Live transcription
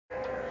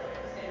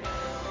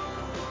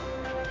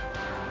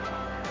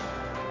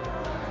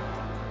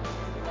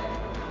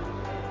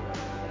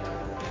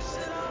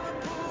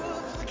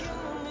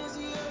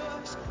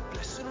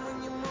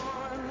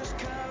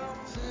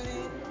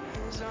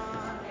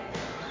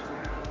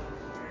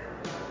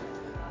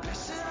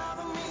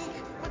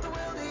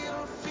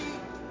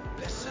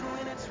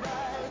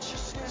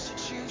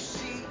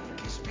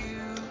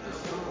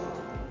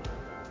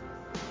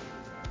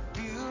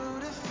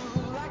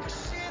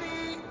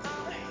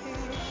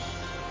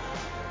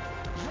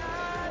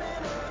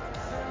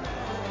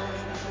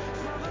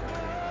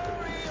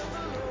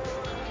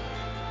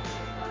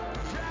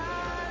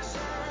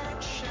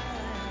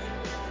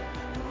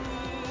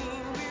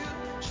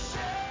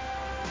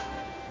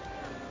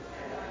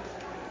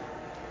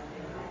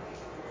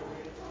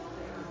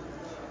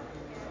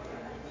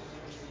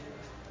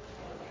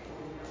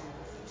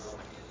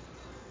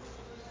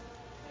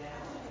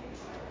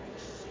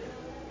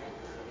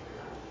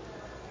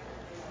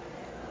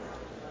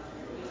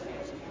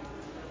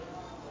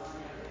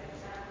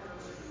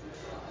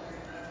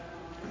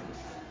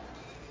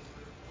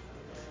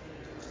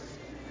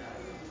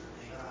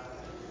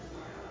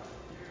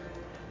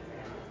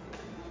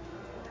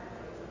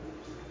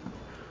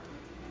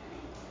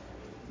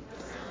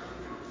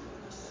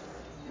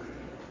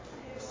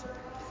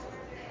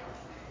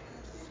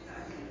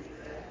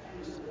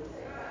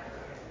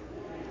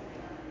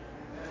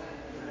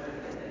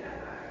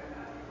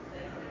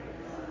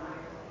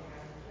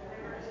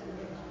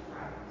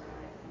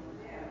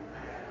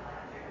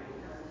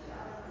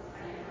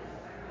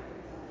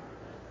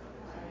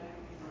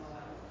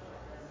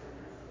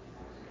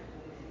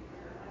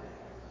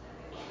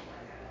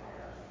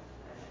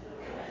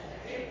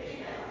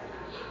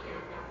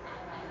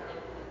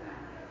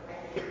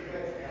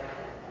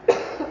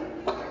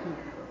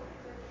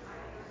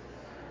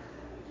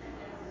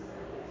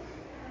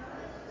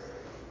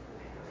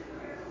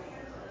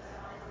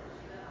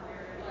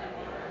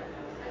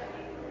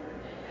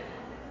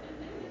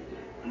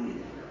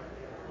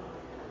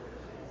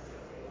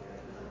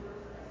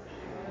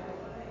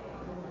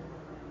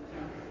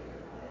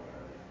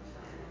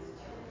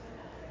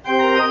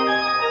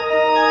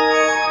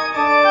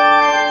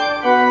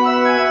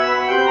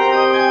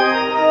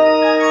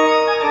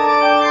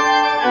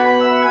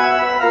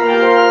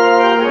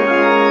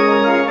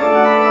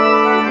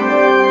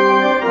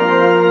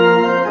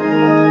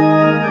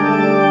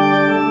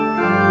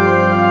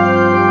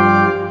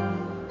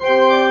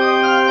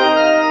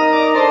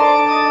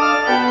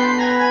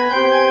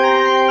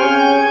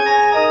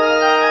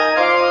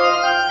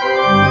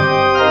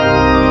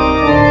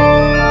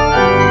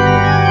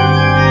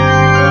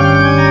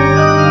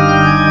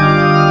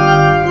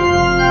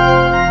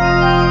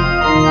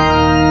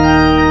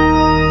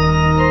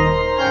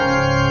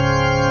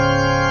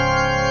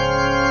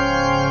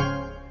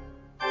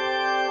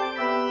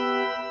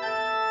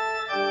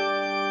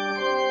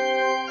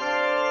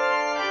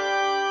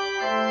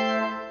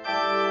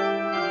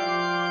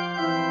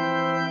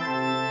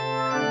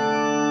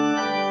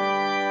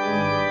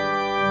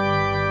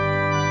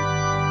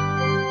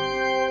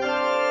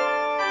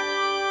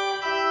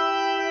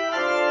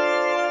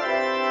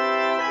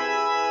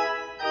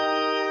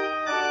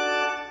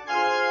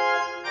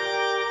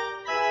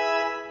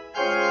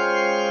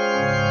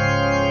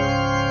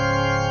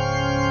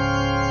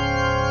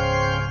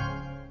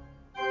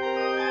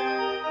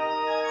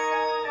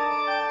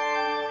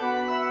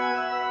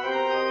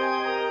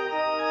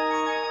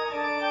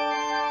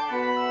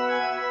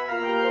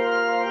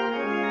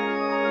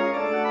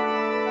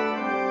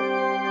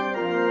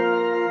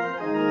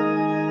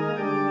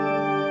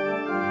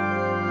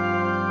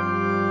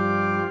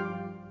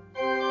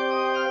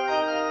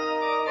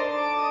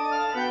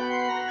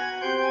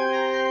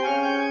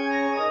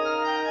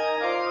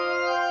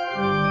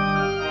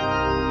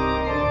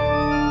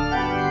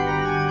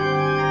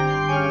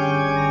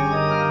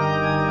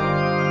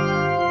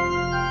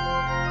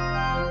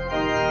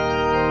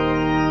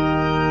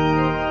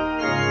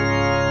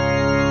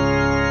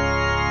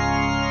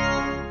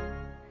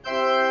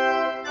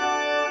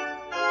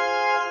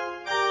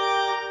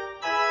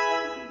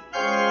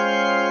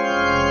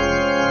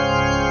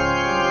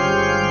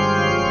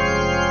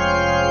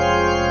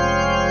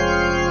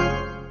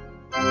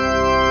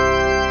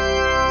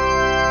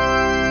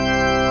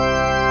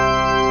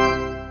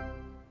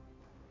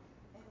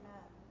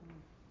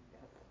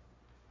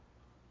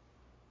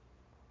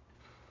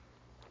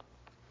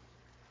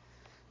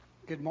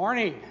Good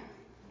morning.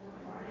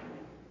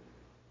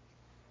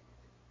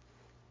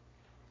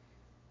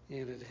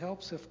 And it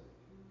helps if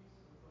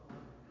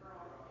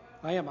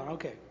I am on.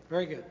 Okay,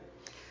 very good.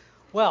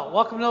 Well,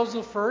 welcome to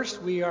those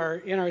first. We are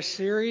in our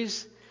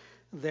series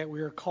that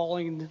we are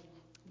calling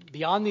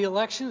Beyond the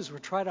Elections. We're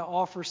trying to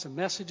offer some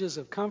messages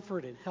of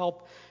comfort and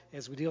help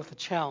as we deal with the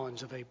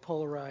challenge of a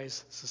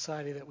polarized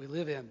society that we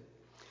live in.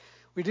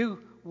 We do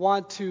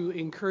want to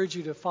encourage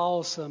you to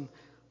follow some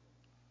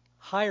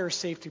higher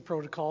safety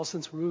protocols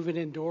since we're moving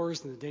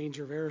indoors and the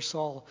danger of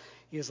aerosol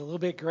is a little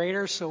bit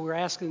greater. So we're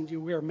asking you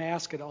to wear a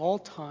mask at all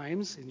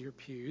times in your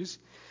pews.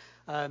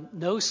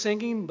 No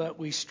singing, but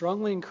we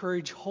strongly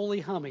encourage holy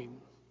humming.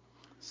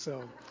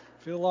 So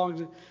if you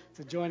long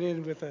to join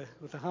in with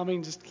the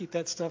humming, just keep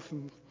that stuff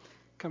from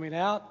coming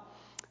out.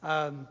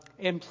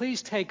 And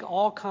please take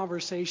all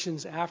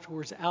conversations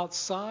afterwards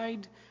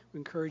outside. We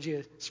encourage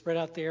you to spread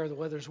out there. The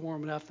weather's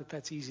warm enough that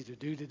that's easy to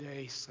do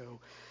today. So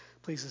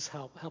please just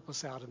help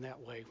us out in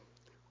that way.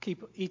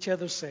 Keep each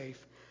other safe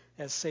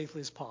as safely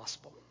as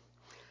possible.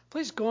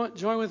 Please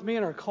join with me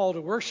in our call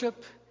to worship,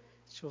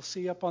 which you'll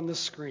see up on the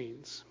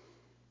screens.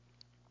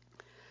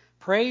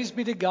 Praise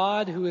be to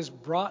God who has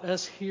brought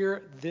us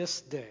here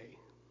this day.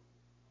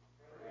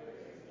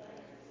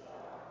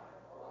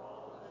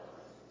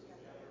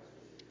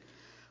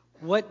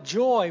 What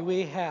joy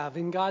we have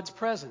in God's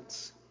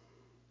presence.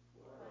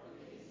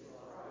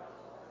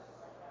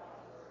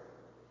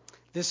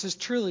 This is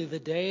truly the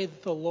day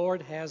that the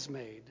Lord has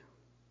made.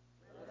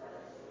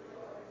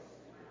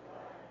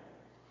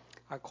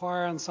 Our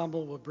choir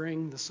ensemble will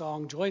bring the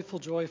song, Joyful,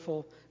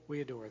 Joyful,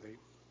 We Adore Thee.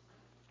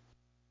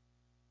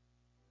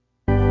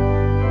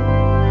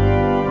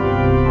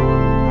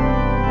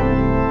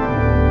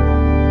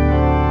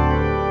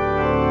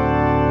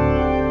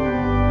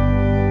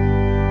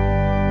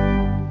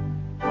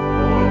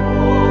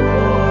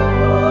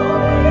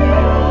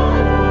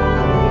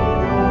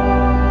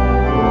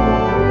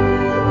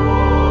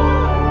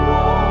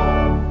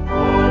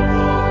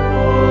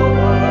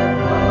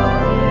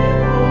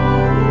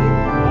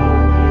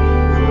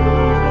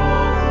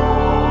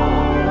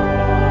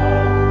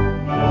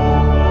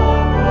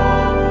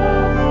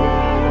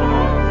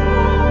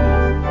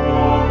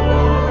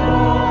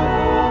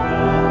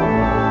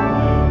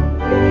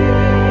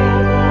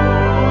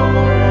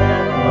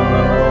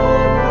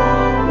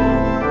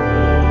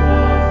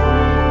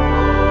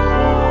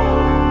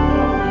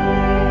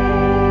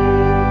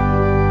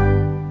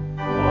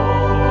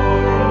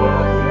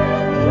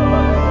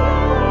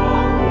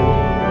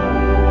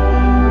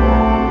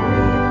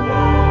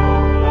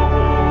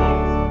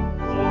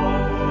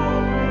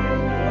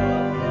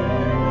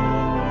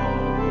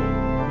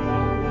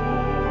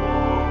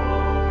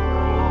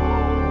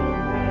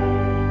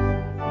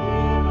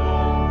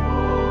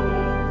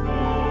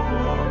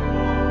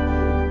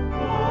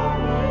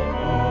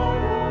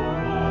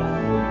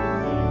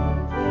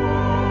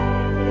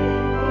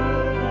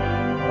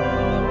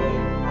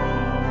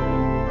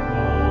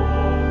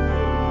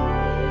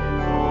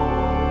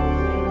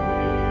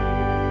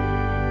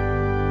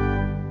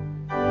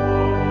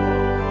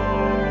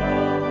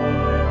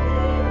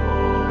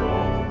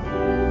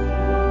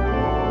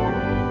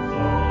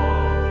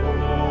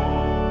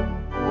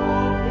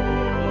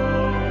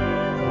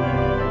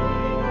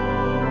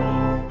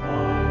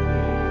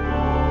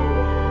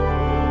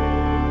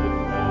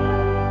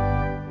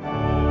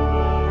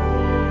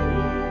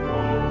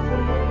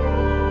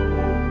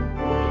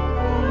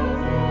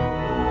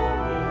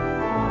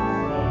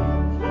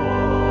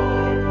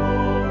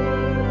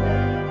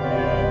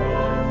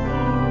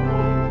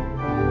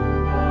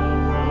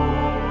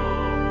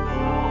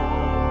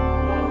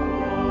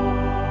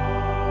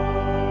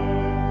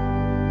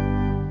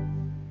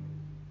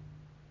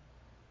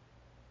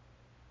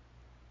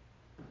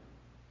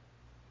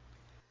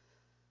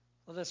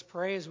 Let us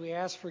pray as we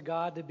ask for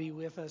God to be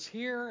with us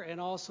here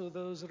and also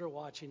those that are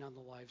watching on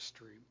the live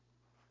stream.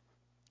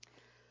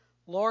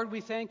 Lord, we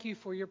thank you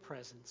for your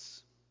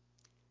presence.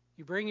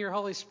 You bring your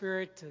Holy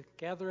Spirit to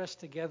gather us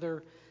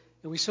together,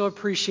 and we so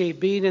appreciate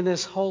being in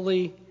this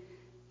holy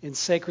and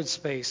sacred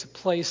space, a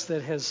place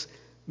that has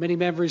many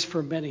memories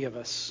for many of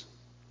us.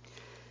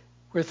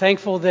 We're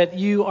thankful that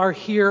you are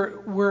here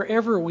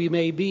wherever we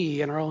may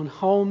be, in our own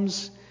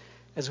homes,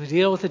 as we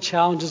deal with the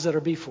challenges that are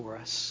before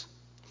us.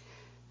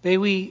 May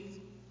we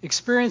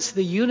experience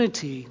the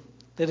unity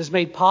that is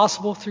made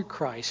possible through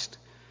Christ,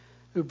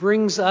 who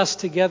brings us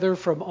together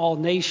from all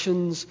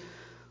nations,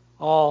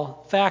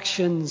 all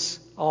factions,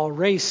 all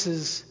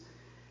races,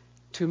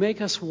 to make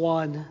us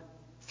one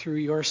through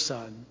your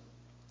Son.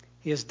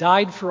 He has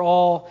died for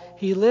all,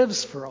 he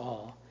lives for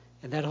all,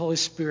 and that Holy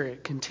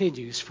Spirit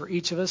continues for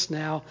each of us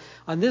now,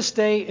 on this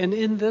day and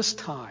in this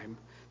time.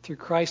 Through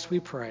Christ we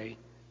pray.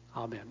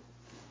 Amen.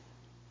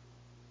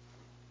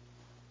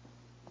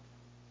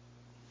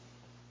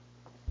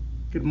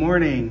 Good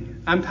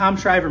morning. I'm Tom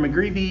Shriver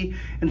McGreevy,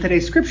 and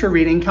today's scripture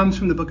reading comes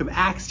from the book of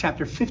Acts,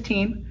 chapter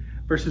 15,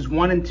 verses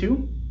 1 and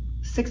 2,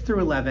 6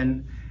 through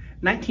 11,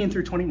 19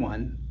 through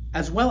 21,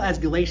 as well as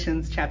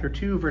Galatians, chapter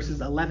 2,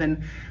 verses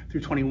 11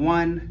 through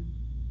 21,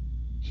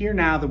 Hear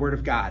now the word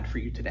of God for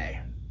you today.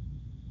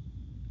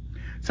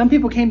 Some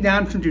people came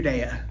down from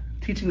Judea,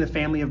 teaching the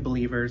family of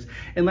believers,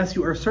 unless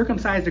you are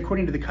circumcised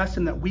according to the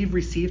custom that we've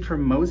received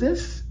from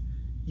Moses,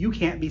 you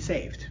can't be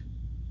saved.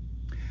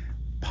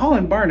 Paul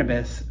and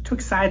Barnabas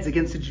took sides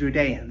against the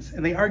Judeans,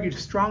 and they argued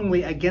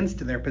strongly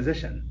against their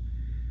position.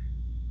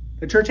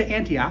 The church at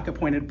Antioch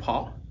appointed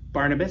Paul,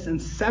 Barnabas,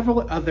 and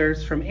several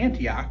others from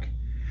Antioch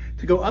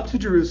to go up to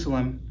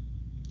Jerusalem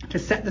to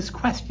set this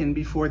question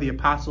before the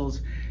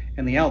apostles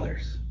and the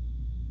elders.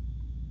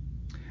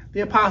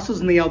 The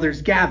apostles and the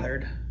elders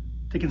gathered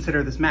to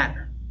consider this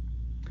matter.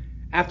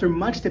 After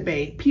much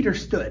debate, Peter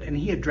stood and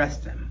he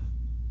addressed them.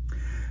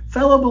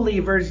 Fellow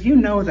believers, you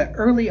know that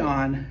early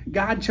on,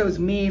 God chose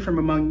me from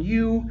among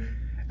you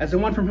as the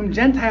one from whom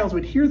Gentiles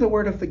would hear the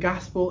word of the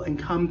gospel and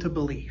come to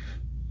believe.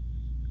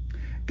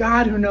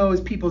 God, who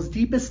knows people's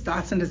deepest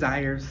thoughts and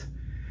desires,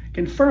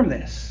 confirmed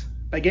this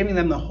by giving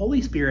them the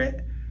Holy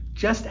Spirit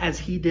just as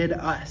he did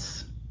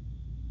us.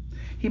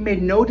 He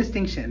made no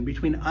distinction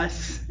between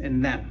us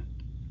and them,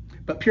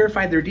 but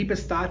purified their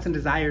deepest thoughts and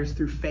desires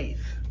through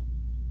faith.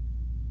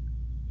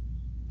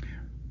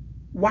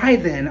 Why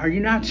then are you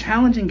now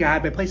challenging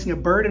God by placing a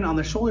burden on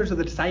the shoulders of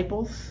the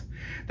disciples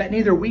that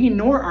neither we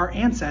nor our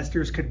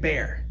ancestors could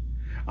bear?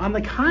 On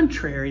the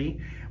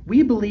contrary,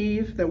 we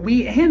believe that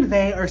we and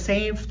they are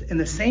saved in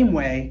the same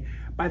way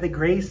by the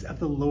grace of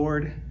the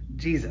Lord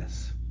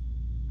Jesus.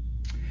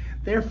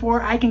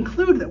 Therefore, I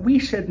conclude that we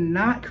should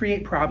not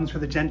create problems for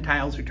the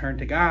Gentiles who turn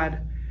to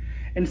God.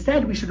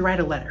 Instead, we should write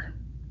a letter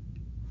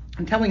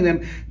and telling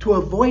them to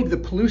avoid the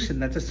pollution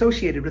that's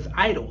associated with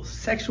idols,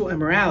 sexual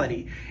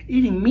immorality,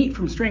 eating meat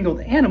from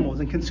strangled animals,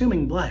 and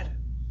consuming blood.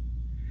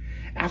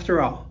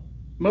 After all,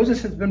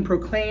 Moses has been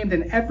proclaimed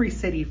in every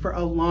city for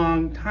a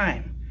long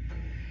time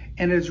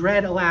and is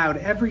read aloud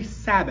every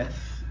Sabbath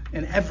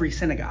in every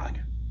synagogue.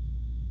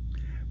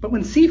 But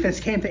when Cephas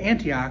came to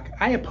Antioch,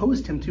 I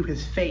opposed him to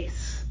his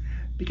face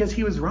because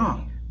he was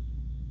wrong.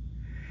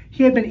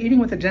 He had been eating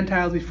with the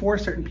Gentiles before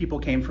certain people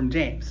came from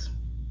James.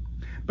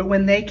 But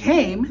when they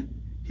came,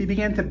 he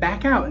began to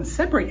back out and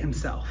separate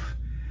himself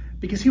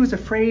because he was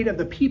afraid of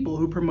the people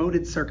who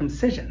promoted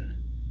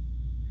circumcision.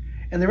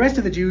 And the rest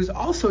of the Jews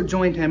also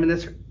joined him in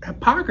this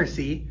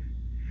hypocrisy,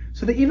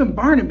 so that even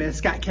Barnabas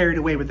got carried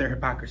away with their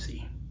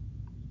hypocrisy.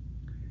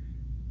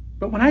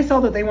 But when I saw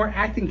that they weren't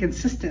acting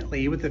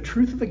consistently with the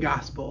truth of the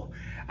gospel,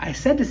 I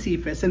said to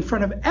Cephas in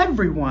front of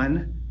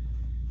everyone,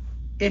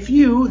 if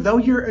you, though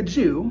you're a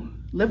Jew,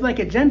 live like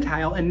a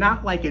Gentile and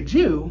not like a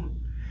Jew,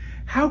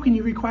 how can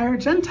you require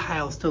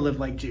Gentiles to live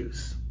like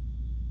Jews?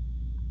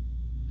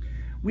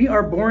 We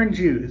are born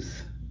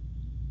Jews.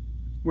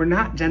 We're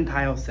not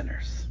Gentile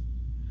sinners.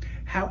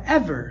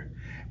 However,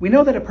 we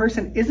know that a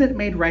person isn't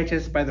made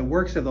righteous by the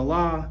works of the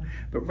law,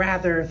 but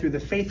rather through the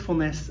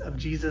faithfulness of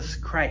Jesus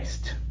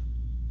Christ.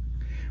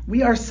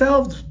 We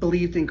ourselves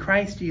believed in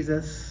Christ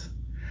Jesus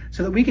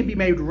so that we could be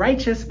made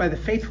righteous by the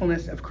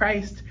faithfulness of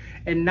Christ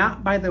and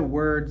not by the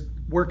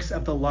works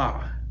of the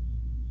law,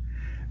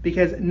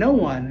 because no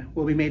one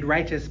will be made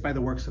righteous by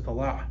the works of the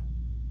law.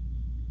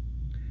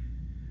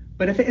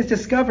 But if it is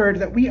discovered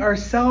that we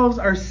ourselves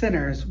are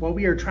sinners while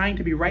we are trying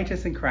to be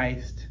righteous in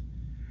Christ,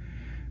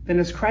 then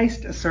is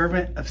Christ a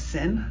servant of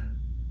sin?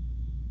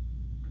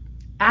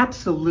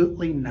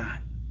 Absolutely not.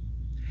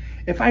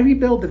 If I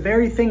rebuild the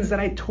very things that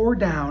I tore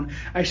down,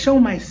 I show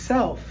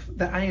myself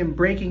that I am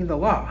breaking the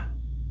law.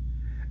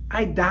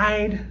 I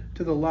died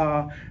to the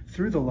law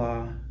through the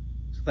law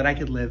so that I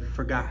could live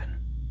for God.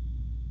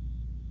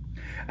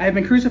 I have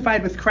been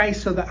crucified with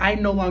Christ so that I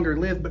no longer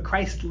live, but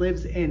Christ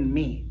lives in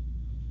me.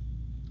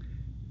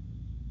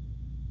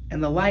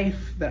 And the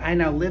life that I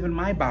now live in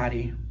my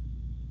body,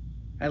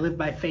 I live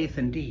by faith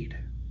indeed,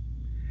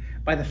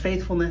 by the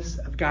faithfulness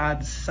of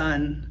God's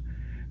Son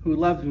who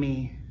loved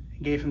me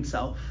and gave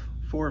himself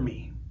for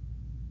me.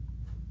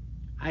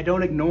 I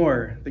don't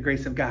ignore the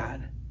grace of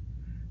God,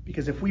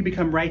 because if we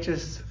become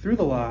righteous through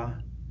the law,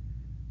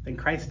 then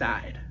Christ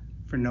died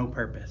for no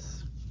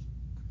purpose.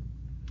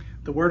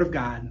 The word of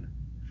God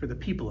for the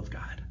people of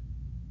God.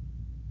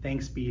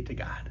 Thanks be to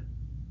God.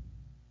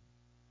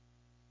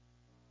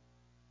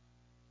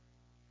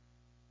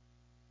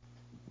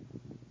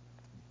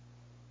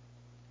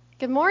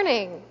 Good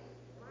morning.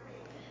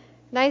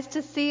 Nice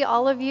to see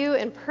all of you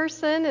in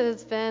person. It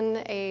has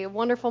been a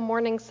wonderful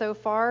morning so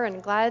far,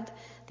 and glad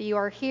that you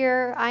are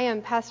here. I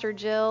am Pastor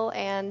Jill,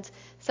 and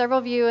several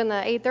of you in the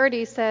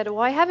 8:30 said, well,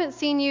 I haven't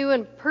seen you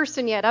in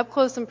person yet, up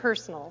close and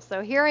personal.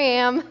 So here I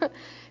am,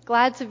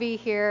 glad to be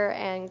here,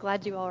 and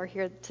glad you all are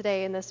here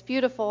today in this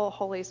beautiful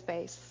holy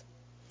space.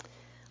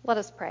 Let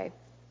us pray.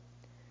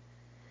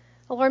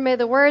 Oh, Lord, may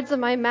the words of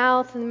my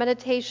mouth and the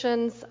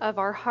meditations of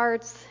our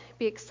hearts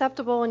be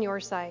acceptable in your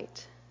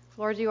sight.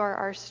 Lord, you are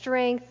our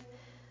strength,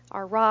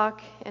 our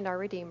rock, and our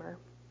Redeemer.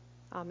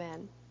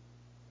 Amen.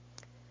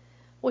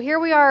 Well, here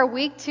we are,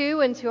 week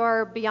 2 into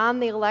our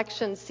Beyond the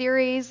Election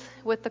series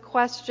with the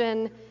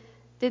question,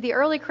 did the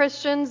early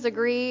Christians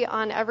agree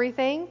on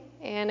everything?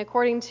 And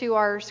according to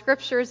our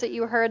scriptures that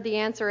you heard, the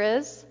answer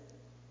is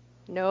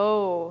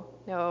no.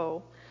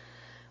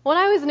 When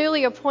I was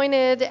newly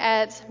appointed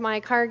at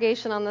my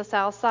congregation on the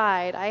South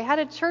Side, I had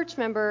a church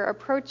member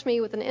approach me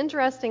with an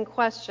interesting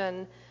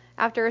question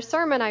after a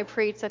sermon I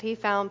preached that he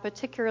found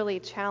particularly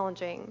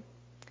challenging.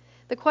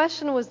 The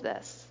question was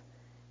this: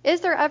 is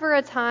there ever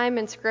a time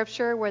in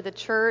Scripture where the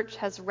church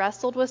has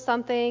wrestled with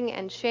something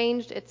and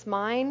changed its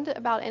mind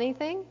about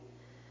anything?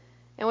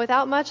 And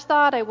without much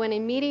thought, I went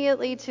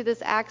immediately to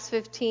this Acts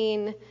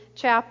 15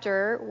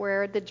 chapter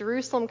where the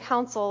Jerusalem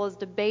Council is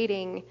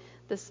debating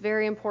this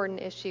very important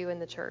issue in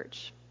the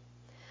church.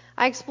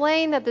 I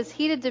explained that this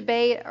heated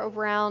debate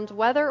around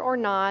whether or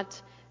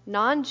not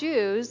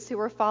non-Jews who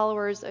were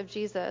followers of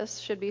Jesus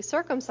should be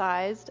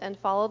circumcised and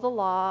follow the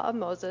law of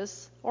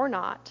Moses or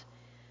not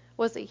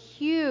was a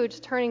huge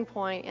turning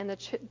point in the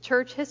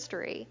church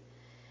history.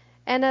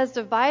 And as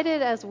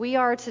divided as we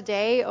are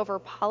today over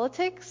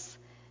politics,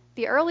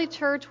 the early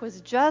church was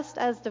just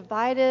as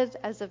divided,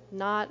 as if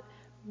not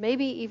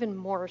maybe even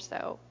more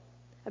so,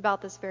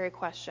 about this very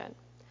question.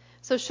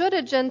 So should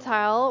a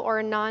Gentile or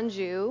a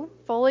non-Jew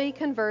fully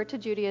convert to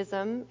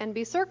Judaism and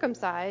be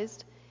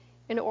circumcised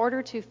in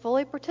order to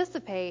fully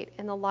participate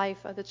in the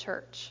life of the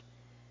church?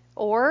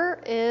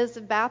 Or is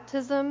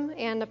baptism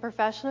and a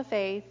profession of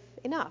faith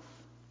enough?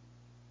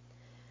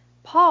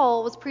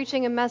 Paul was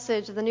preaching a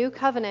message of the new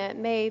covenant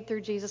made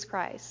through Jesus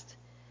Christ.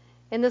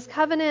 In this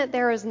covenant,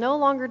 there is no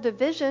longer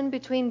division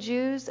between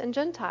Jews and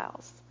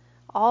Gentiles.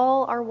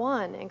 All are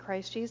one in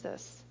Christ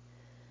Jesus.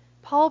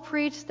 Paul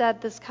preached that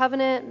this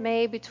covenant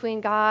made between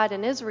God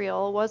and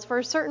Israel was for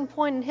a certain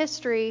point in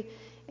history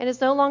and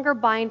is no longer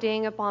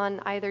binding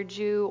upon either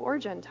Jew or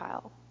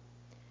Gentile.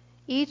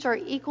 Each are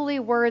equally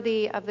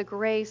worthy of the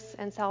grace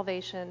and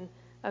salvation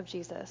of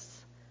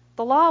Jesus.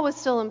 The law was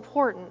still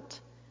important,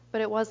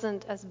 but it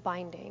wasn't as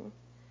binding.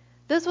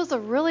 This was a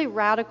really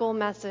radical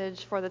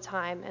message for the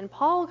time, and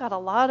Paul got a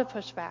lot of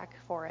pushback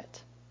for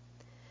it.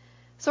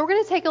 So we're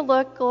going to take a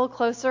look a little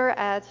closer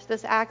at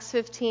this Acts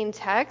 15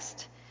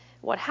 text,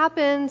 what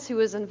happens, who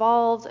is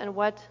involved, and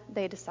what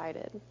they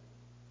decided.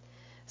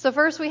 So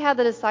first we had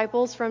the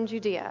disciples from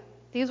Judea.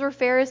 These were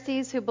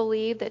Pharisees who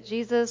believed that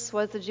Jesus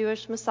was the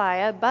Jewish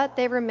Messiah, but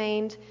they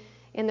remained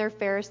in their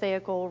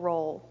Pharisaical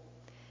role.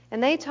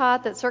 And they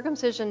taught that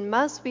circumcision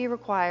must be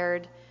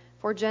required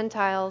for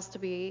Gentiles to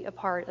be a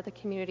part of the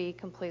community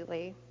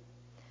completely.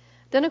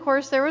 Then, of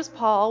course, there was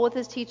Paul with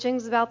his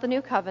teachings about the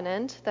new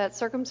covenant, that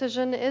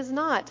circumcision is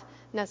not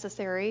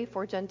necessary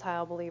for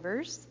Gentile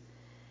believers.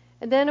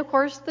 And then, of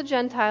course, the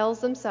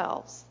Gentiles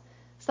themselves,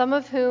 some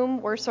of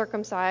whom were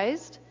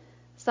circumcised,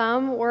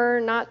 some were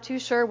not too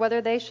sure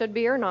whether they should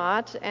be or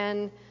not,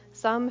 and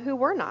some who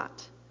were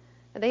not.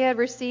 And they had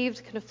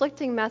received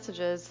conflicting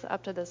messages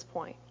up to this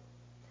point.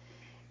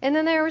 And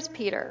then there was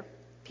Peter.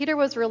 Peter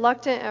was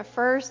reluctant at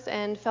first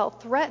and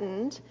felt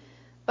threatened,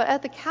 but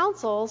at the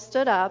council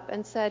stood up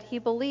and said he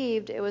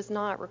believed it was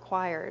not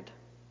required.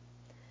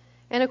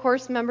 And of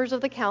course, members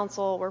of the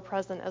council were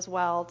present as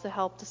well to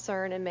help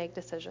discern and make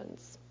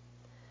decisions.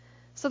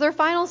 So their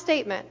final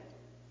statement: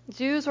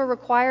 Jews were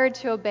required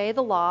to obey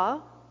the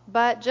law,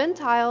 but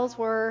Gentiles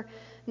were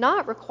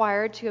not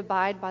required to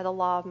abide by the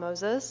law of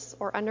Moses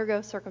or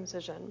undergo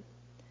circumcision.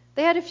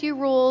 They had a few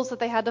rules that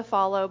they had to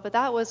follow, but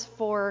that was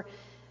for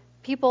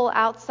people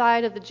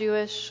outside of the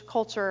Jewish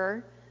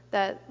culture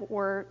they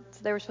were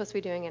supposed to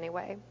be doing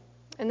anyway.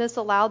 And this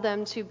allowed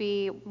them to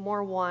be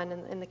more one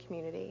in the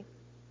community.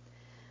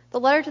 The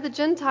letter to the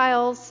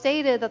Gentiles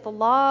stated that the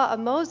law of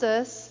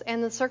Moses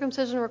and the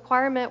circumcision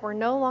requirement were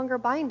no longer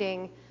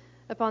binding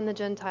upon the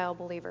Gentile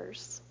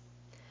believers.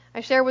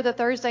 I shared with the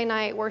Thursday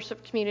night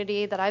worship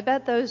community that I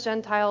bet those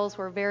Gentiles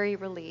were very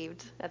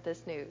relieved at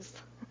this news.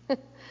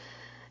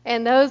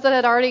 And those that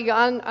had already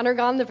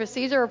undergone the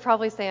procedure were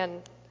probably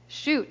saying,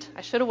 shoot,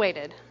 I should have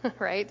waited,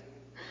 right?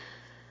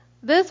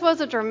 This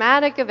was a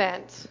dramatic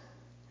event.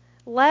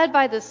 Led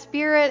by the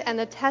Spirit and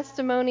the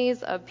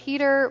testimonies of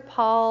Peter,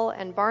 Paul,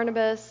 and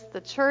Barnabas, the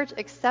church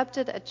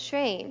accepted a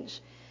change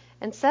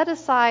and set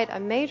aside a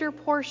major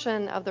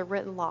portion of the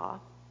written law.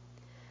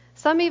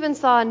 Some even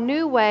saw a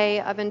new way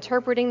of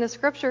interpreting the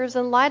scriptures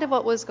in light of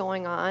what was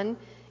going on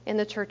in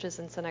the churches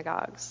and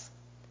synagogues.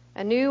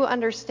 A new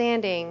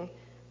understanding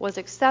was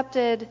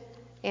accepted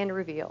and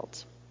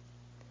revealed.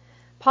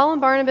 Paul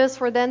and Barnabas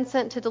were then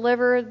sent to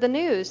deliver the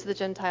news to the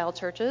Gentile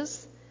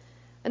churches.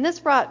 And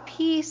this brought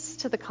peace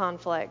to the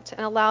conflict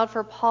and allowed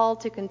for Paul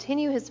to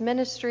continue his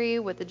ministry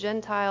with the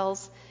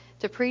Gentiles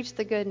to preach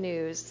the good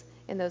news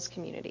in those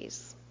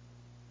communities.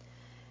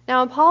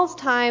 Now, in Paul's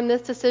time,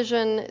 this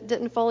decision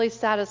didn't fully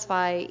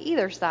satisfy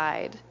either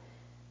side,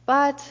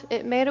 but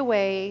it made a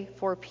way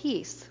for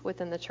peace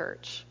within the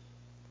church.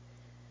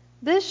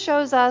 This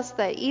shows us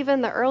that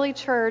even the early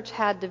church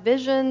had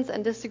divisions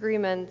and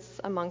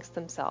disagreements amongst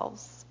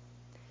themselves.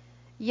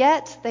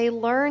 Yet they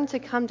learned to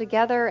come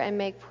together and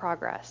make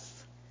progress.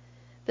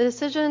 The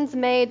decisions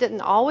made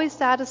didn't always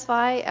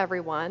satisfy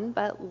everyone,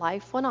 but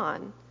life went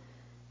on.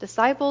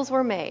 Disciples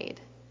were made.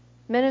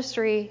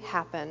 Ministry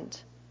happened.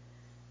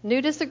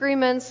 New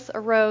disagreements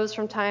arose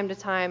from time to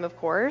time, of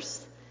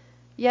course,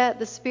 yet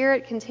the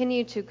Spirit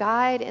continued to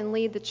guide and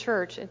lead the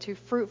church into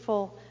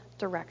fruitful,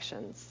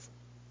 directions.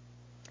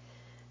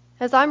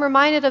 As I'm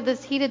reminded of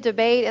this heated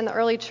debate in the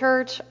early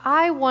church,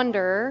 I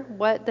wonder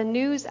what the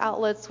news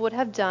outlets would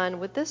have done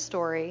with this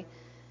story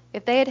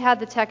if they had had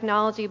the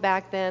technology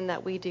back then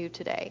that we do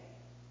today.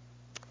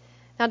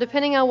 Now,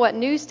 depending on what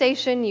news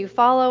station you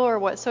follow or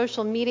what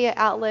social media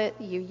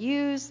outlet you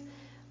use,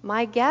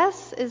 my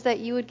guess is that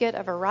you would get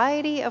a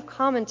variety of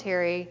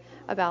commentary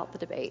about the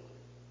debate.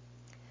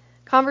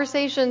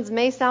 Conversations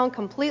may sound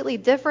completely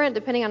different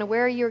depending on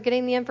where you're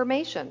getting the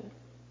information.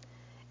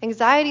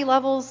 Anxiety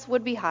levels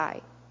would be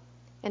high.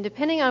 And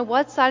depending on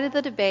what side of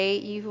the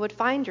debate you would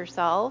find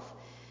yourself,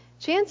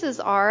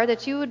 chances are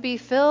that you would be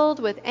filled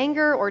with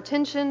anger or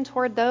tension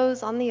toward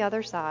those on the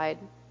other side.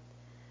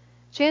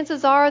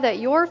 Chances are that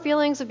your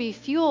feelings would be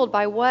fueled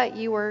by what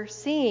you were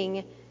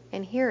seeing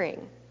and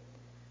hearing.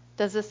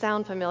 Does this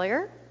sound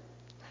familiar?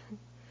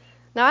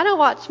 Now, I don't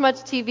watch much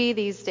TV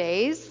these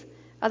days,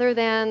 other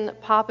than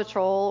Paw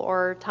Patrol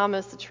or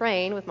Thomas the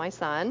Train with my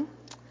son.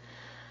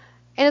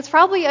 And it's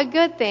probably a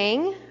good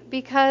thing,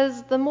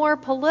 because the more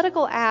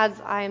political ads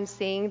I am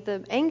seeing,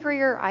 the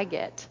angrier I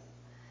get.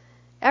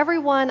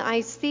 Everyone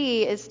I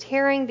see is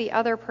tearing the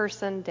other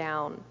person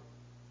down.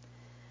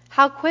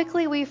 How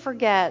quickly we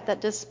forget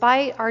that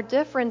despite our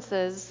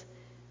differences,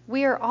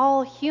 we are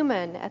all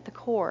human at the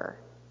core.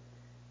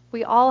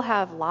 We all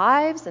have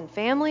lives and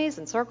families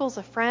and circles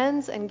of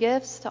friends and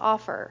gifts to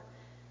offer.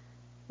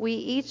 We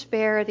each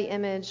bear the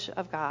image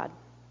of God.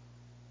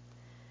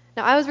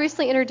 Now, I was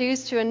recently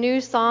introduced to a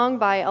new song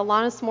by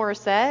Alanis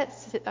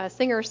Morissette, a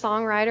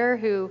singer-songwriter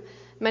who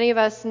many of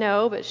us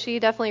know, but she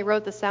definitely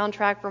wrote the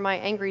soundtrack for my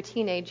angry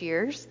teenage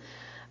years.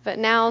 But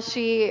now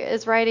she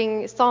is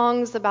writing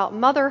songs about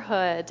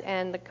motherhood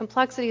and the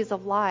complexities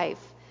of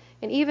life,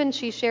 and even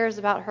she shares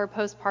about her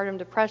postpartum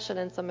depression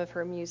in some of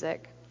her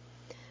music.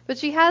 But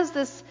she has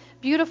this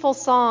beautiful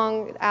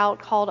song out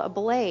called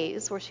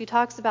Ablaze, where she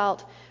talks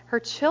about her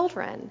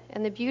children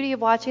and the beauty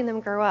of watching them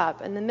grow up.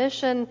 And the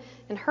mission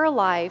in her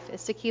life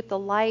is to keep the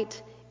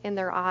light in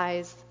their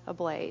eyes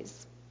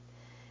ablaze.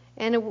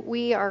 And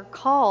we are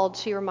called,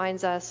 she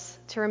reminds us,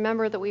 to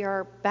remember that we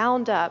are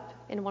bound up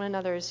in one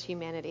another's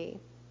humanity.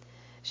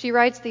 She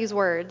writes these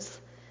words: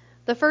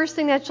 "The first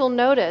thing that you'll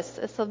notice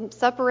is some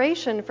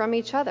separation from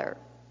each other.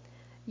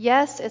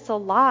 Yes, it's a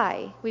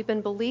lie we've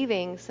been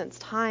believing since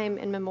time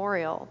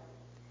immemorial.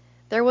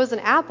 There was an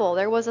apple,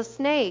 there was a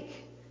snake,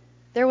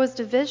 there was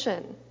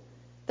division,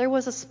 there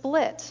was a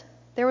split,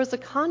 there was a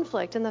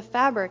conflict in the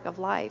fabric of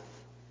life.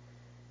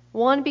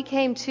 One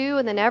became two,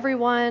 and then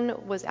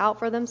everyone was out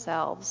for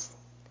themselves.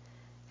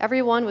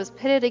 Everyone was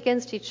pitted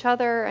against each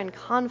other, and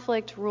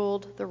conflict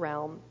ruled the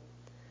realm.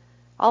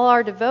 All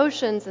our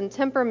devotions and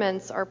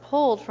temperaments are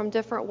pulled from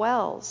different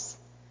wells.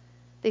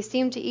 They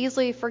seem to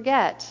easily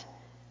forget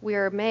we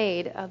are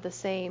made of the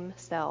same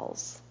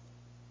cells."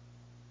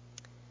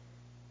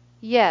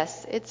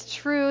 Yes, it's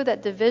true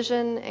that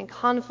division and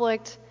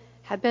conflict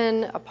have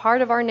been a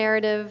part of our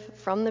narrative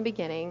from the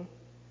beginning.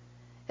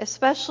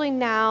 Especially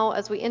now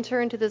as we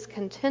enter into this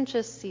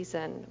contentious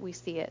season, we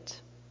see it.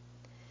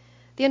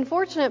 The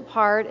unfortunate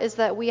part is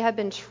that we have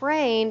been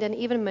trained and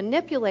even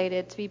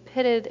manipulated to be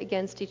pitted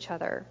against each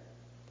other.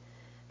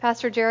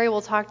 Pastor Jerry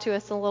will talk to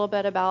us a little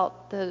bit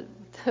about the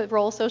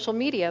role social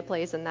media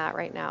plays in that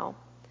right now.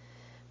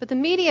 But the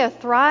media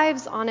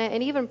thrives on it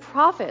and even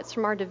profits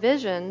from our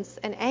divisions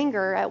and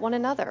anger at one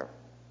another.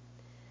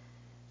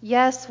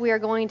 Yes, we are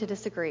going to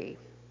disagree.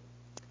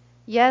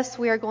 Yes,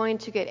 we are going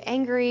to get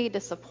angry,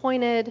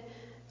 disappointed,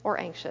 or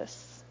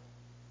anxious.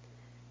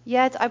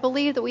 Yet, I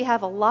believe that we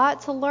have a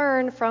lot to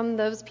learn from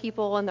those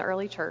people in the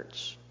early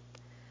church.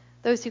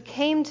 Those who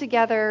came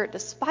together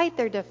despite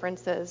their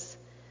differences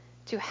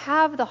to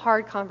have the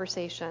hard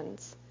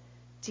conversations,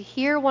 to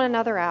hear one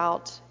another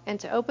out, and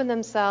to open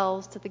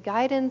themselves to the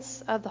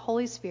guidance of the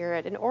Holy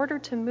Spirit in order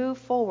to move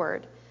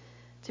forward,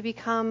 to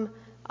become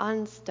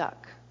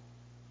unstuck.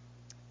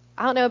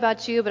 I don't know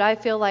about you, but I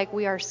feel like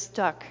we are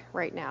stuck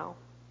right now.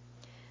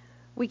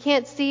 We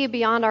can't see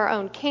beyond our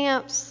own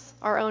camps,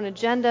 our own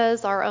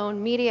agendas, our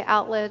own media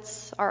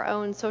outlets, our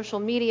own social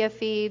media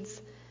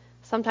feeds.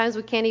 Sometimes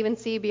we can't even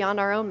see beyond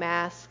our own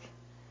mask.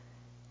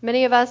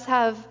 Many of us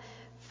have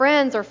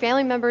friends or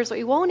family members that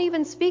we won't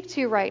even speak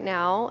to right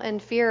now in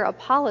fear of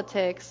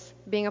politics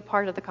being a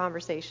part of the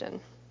conversation.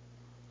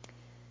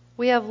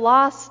 We have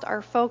lost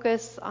our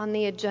focus on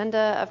the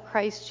agenda of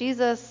Christ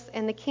Jesus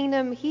and the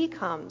kingdom he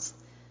comes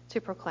to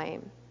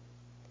proclaim.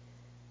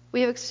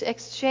 We have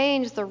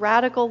exchanged the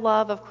radical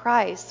love of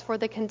Christ for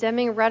the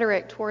condemning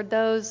rhetoric toward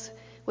those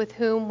with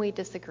whom we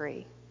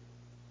disagree.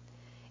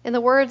 In the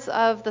words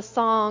of the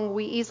song,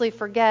 we easily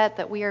forget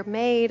that we are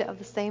made of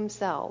the same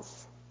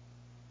cells.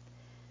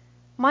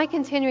 My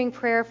continuing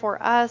prayer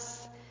for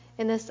us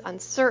in this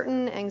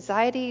uncertain,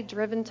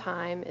 anxiety-driven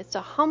time is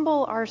to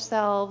humble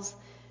ourselves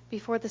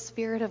before the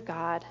Spirit of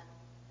God,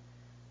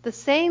 the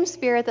same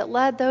Spirit that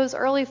led those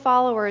early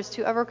followers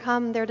to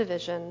overcome their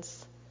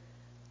divisions,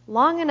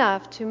 long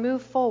enough to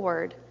move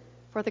forward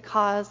for the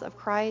cause of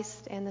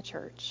Christ and the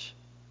church.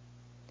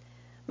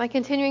 My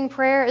continuing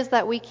prayer is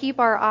that we keep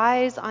our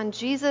eyes on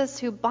Jesus,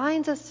 who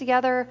binds us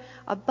together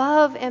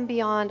above and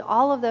beyond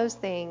all of those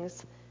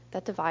things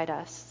that divide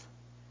us,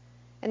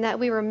 and that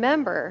we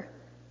remember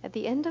at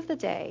the end of the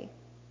day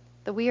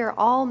that we are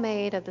all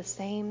made of the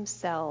same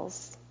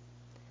cells.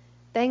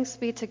 Thanks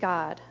be to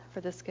God for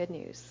this good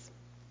news.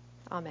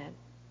 Amen.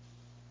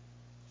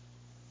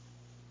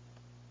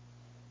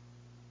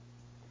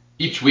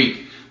 Each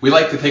week, we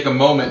like to take a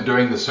moment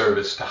during the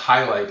service to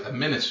highlight a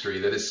ministry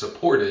that is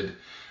supported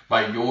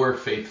by your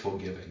faithful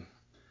giving.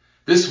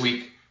 This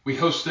week, we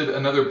hosted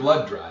another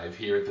blood drive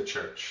here at the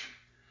church.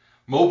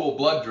 Mobile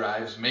blood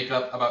drives make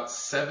up about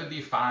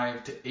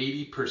 75 to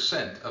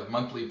 80% of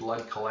monthly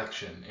blood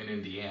collection in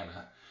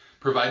Indiana,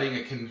 providing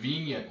a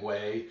convenient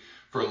way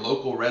for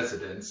local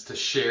residents to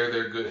share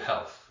their good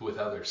health with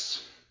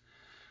others.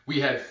 We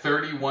had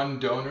 31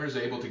 donors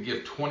able to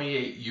give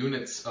 28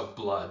 units of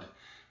blood,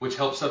 which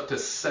helps up to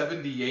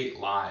 78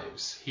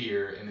 lives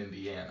here in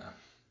Indiana.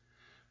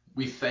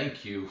 We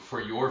thank you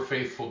for your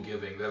faithful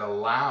giving that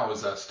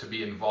allows us to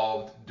be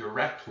involved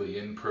directly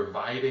in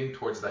providing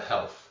towards the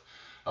health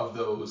of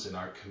those in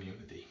our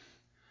community.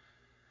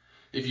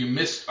 If you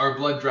missed our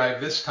blood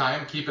drive this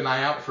time, keep an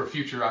eye out for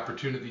future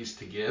opportunities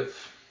to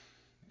give.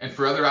 And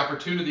for other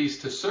opportunities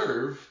to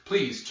serve,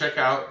 please check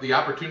out the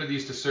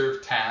Opportunities to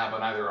Serve tab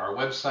on either our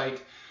website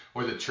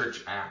or the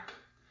church app.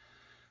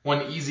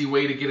 One easy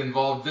way to get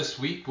involved this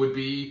week would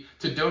be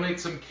to donate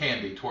some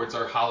candy towards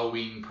our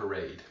Halloween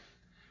parade.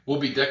 We'll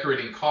be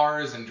decorating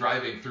cars and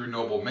driving through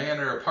Noble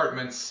Manor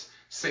apartments,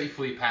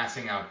 safely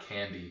passing out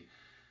candy.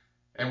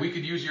 And we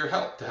could use your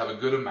help to have a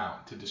good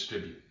amount to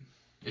distribute.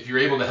 If you're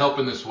able to help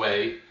in this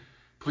way,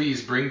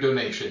 please bring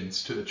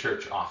donations to the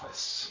church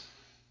office.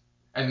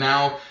 And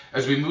now,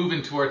 as we move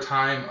into our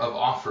time of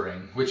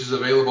offering, which is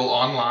available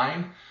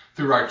online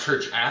through our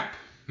church app,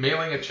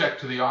 mailing a check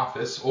to the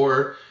office,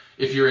 or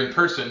if you're in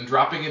person,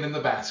 dropping it in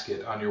the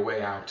basket on your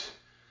way out,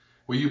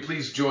 will you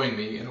please join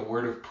me in a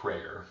word of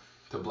prayer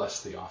to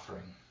bless the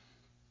offering?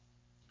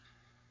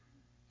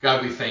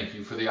 God, we thank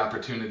you for the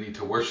opportunity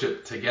to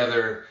worship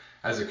together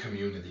as a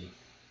community.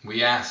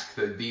 We ask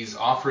that these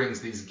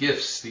offerings, these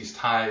gifts, these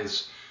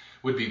tithes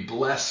would be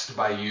blessed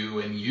by you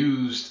and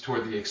used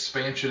toward the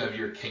expansion of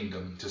your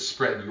kingdom to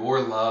spread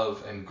your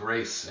love and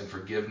grace and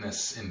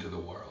forgiveness into the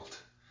world.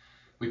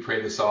 We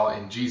pray this all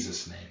in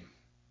Jesus' name.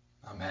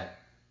 Amen.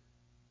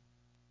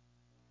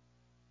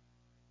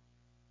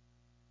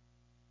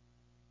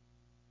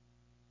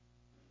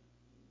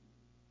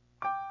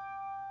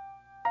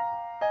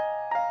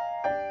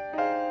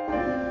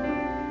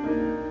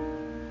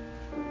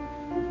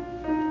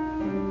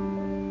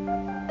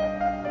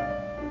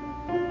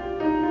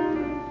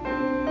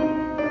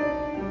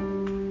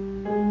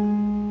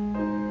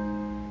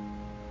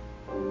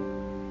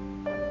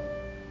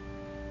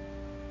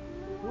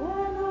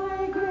 When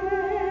I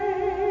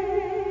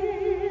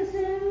gaze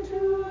into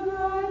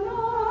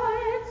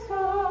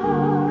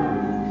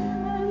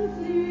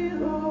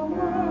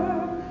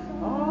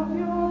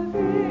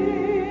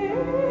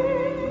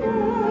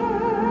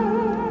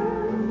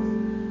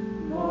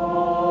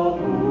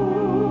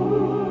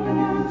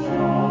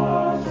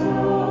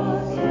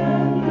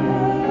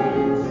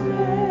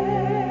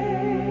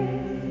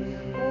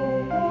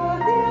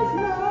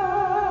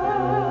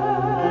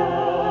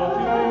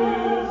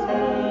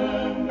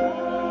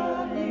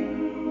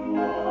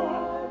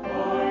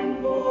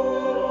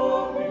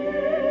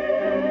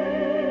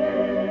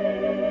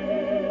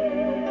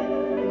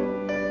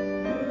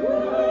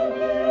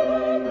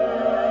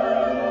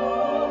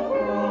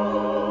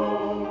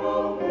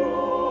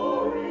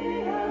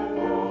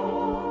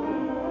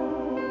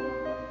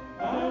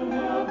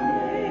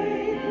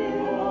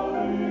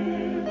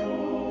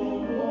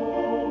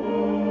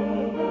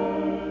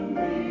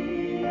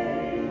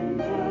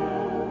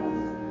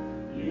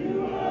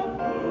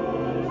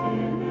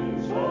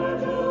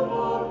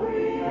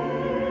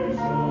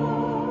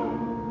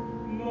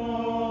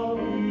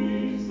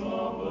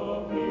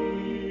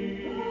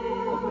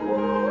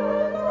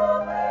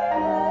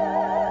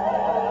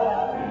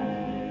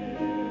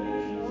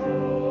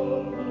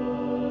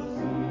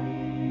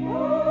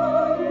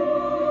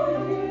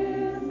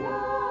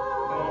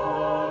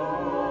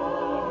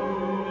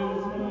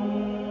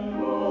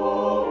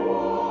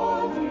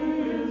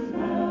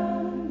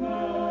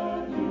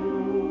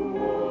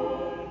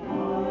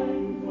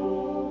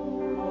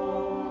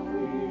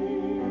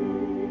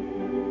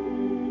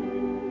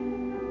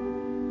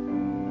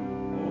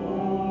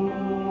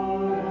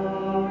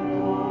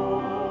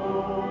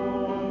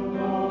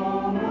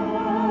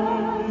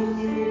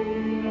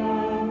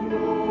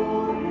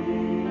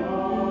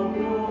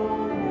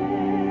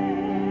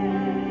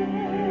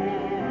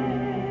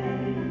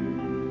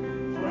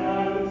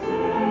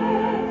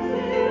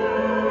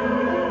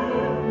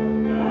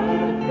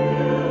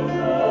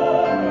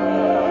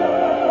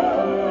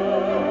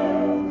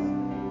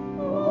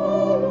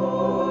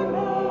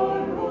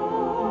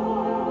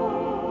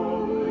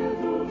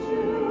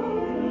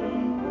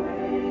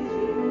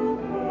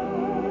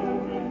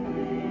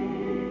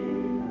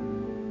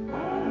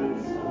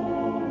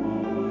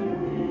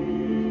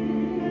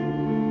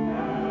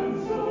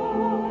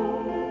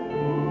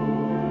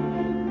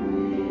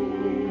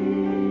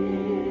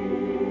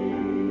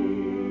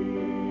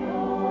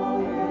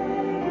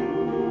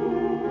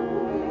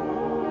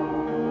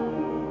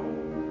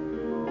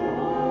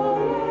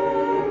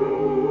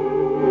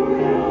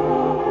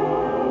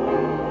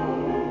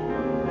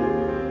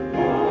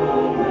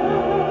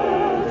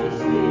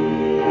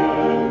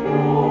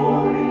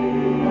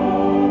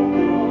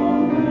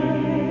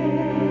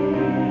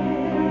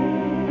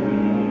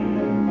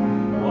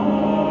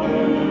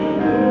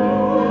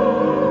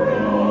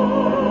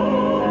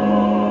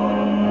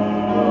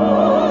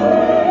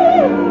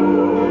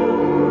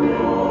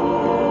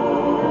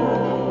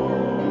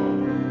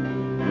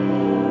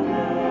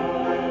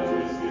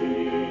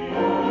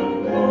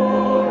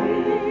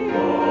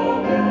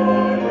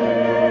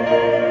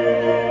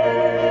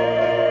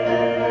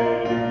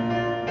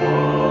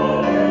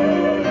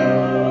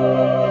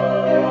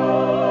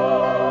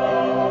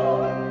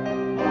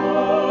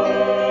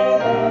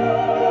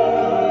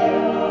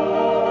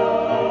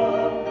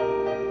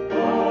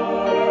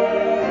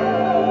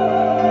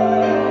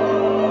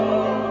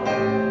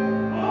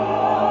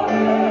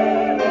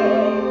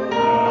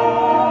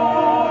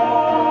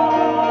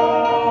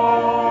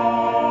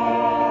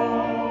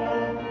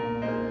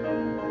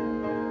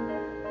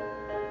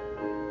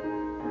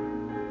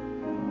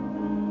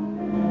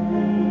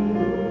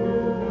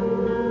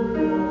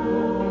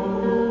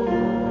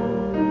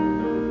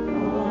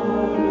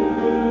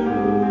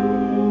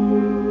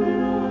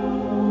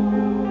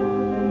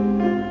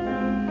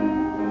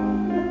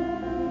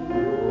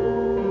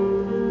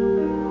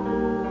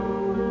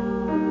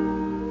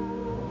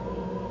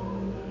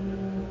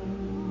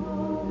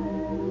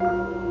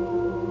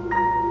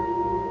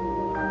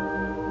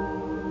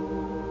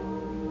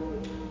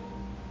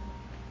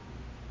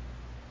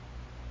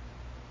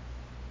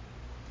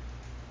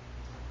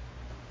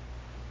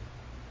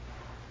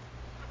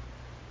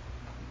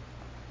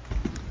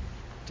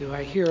Do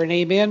I hear an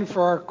amen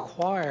for our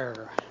choir?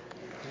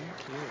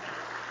 Thank you.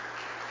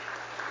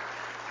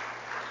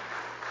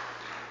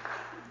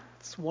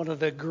 It's one of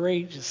the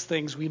greatest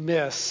things we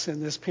miss in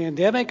this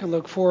pandemic. I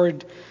look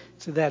forward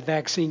to that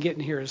vaccine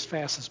getting here as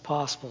fast as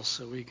possible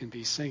so we can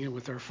be singing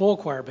with our full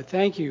choir. But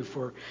thank you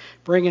for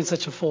bringing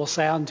such a full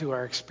sound to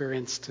our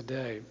experience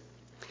today.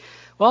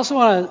 We also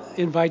want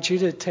to invite you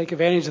to take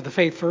advantage of the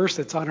Faith First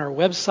that's on our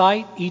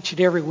website. Each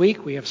and every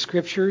week we have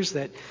scriptures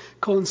that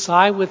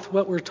coincide with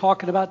what we're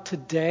talking about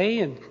today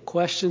and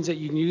questions that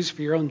you can use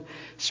for your own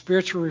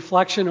spiritual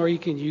reflection, or you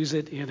can use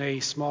it in a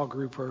small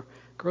group or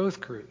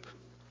growth group.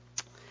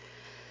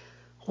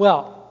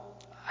 Well,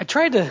 I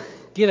tried to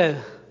get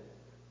a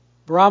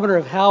barometer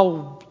of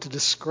how to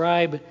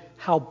describe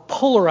how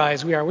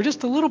polarized we are. We're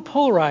just a little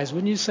polarized,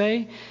 wouldn't you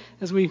say,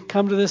 as we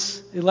come to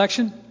this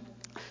election?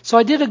 So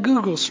I did a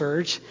Google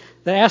search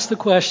that asked the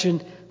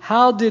question,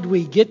 how did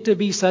we get to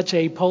be such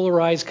a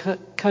polarized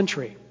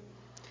country?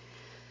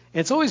 And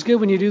it's always good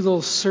when you do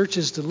those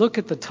searches to look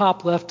at the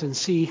top left and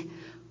see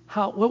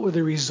what were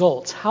the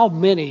results, how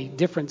many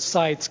different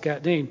sites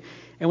got named.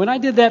 And when I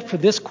did that for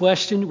this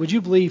question, would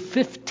you believe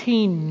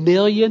 15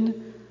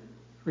 million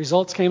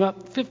results came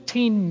up?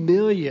 15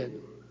 million.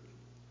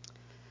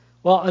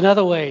 Well,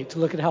 another way to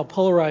look at how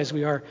polarized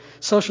we are,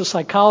 social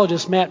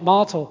psychologist Matt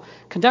Mottel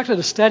conducted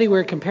a study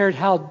where he compared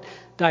how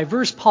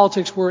diverse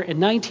politics were in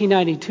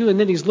 1992, and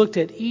then he's looked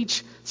at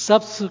each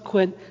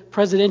subsequent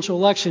presidential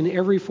election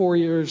every 4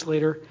 years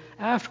later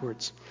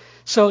afterwards.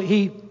 So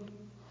he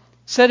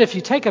said if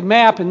you take a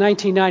map in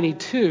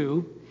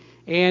 1992,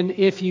 and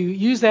if you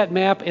use that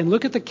map and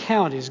look at the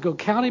counties, go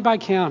county by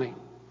county,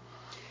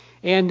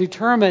 and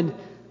determine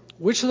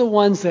which are the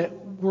ones that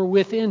were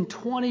within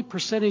 20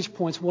 percentage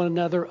points one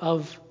another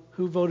of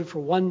who voted for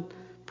one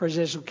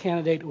presidential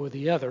candidate or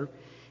the other.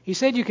 He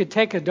said you could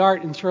take a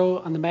dart and throw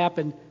on the map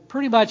and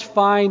pretty much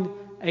find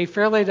a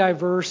fairly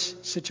diverse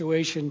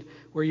situation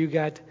where you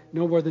got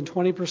no more than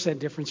 20%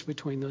 difference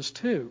between those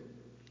two.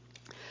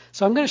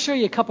 So I'm going to show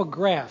you a couple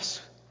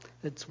graphs.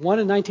 It's one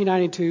in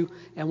 1992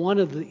 and one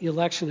of the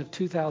election of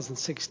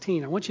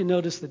 2016. I want you to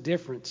notice the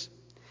difference.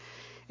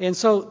 And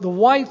so the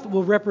white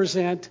will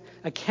represent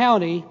a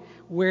county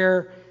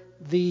where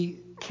the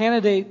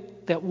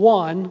candidate that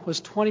won was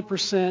 20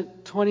 points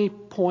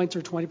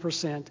or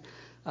 20%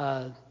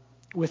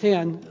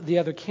 within the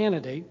other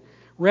candidate.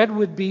 Red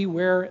would be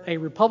where a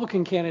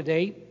Republican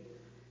candidate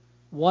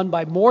won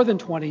by more than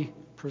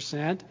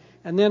 20%,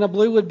 and then a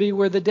blue would be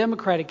where the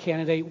Democratic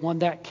candidate won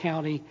that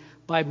county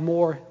by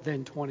more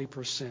than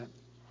 20%.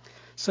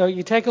 So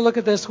you take a look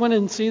at this one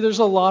and see there's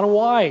a lot of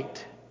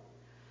white.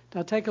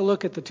 Now take a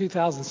look at the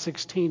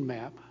 2016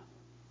 map.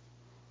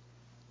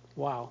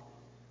 Wow.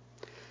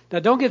 Now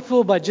don't get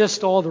fooled by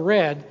just all the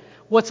red.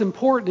 What's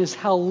important is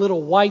how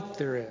little white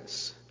there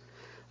is.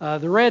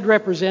 The red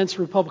represents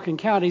Republican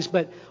counties,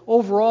 but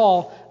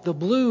overall the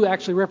blue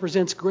actually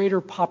represents greater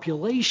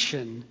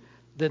population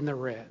than the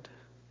red.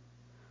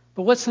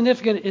 But what's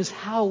significant is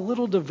how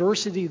little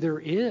diversity there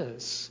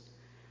is,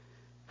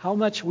 how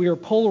much we are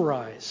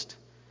polarized.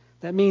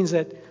 That means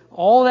that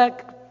all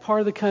that part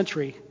of the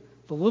country,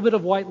 the little bit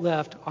of white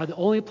left, are the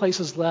only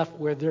places left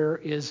where there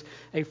is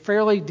a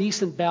fairly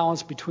decent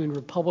balance between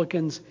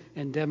Republicans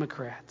and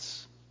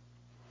Democrats.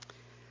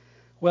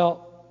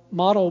 Well,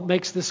 Mottel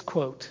makes this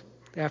quote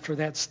after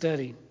that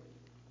study.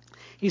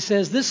 He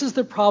says, "This is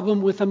the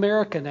problem with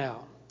America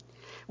now.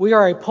 We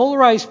are a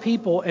polarized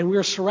people, and we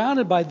are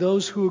surrounded by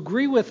those who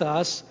agree with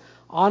us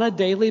on a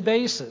daily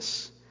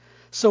basis.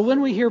 So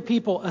when we hear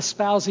people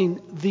espousing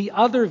the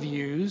other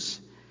views,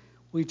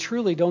 we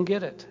truly don't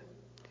get it.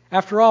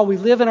 After all, we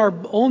live in our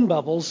own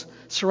bubbles,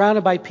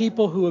 surrounded by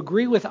people who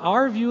agree with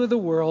our view of the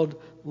world,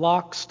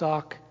 lock,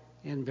 stock,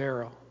 and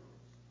barrel."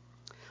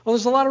 Well,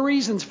 there's a lot of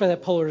reasons for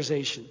that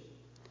polarization.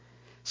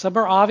 Some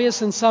are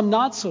obvious and some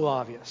not so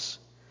obvious.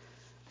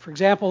 For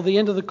example, the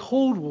end of the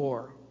Cold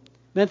War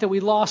meant that we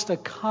lost a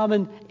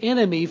common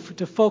enemy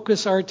to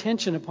focus our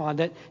attention upon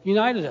that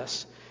united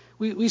us.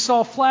 We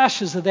saw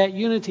flashes of that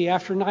unity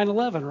after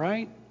 9/11,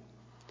 right?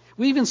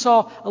 We even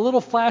saw a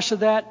little flash of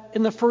that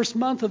in the first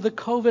month of the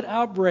COVID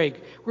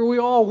outbreak, where we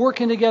were all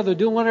working together,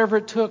 doing whatever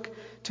it took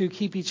to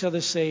keep each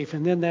other safe.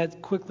 And then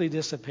that quickly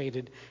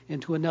dissipated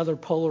into another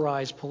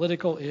polarized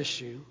political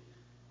issue.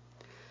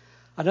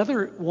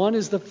 Another one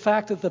is the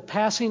fact that the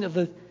passing of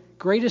the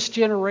greatest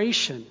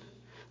generation,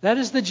 that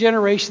is the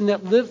generation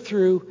that lived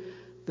through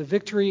the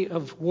victory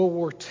of World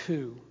War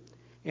II.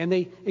 And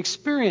they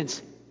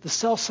experienced the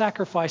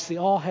self-sacrifice they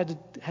all had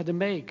to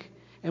make,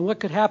 and what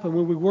could happen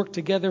when we worked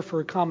together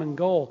for a common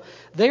goal.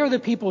 They are the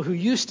people who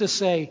used to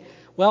say,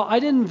 well, I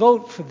didn't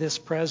vote for this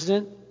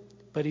president,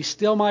 but he's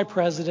still my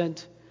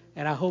president,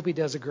 and I hope he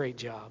does a great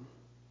job.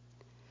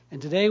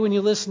 And today when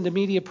you listen to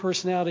media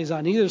personalities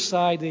on either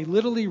side, they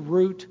literally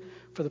root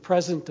for the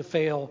president to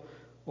fail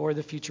or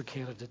the future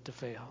candidate to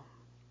fail.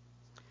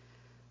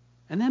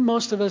 And then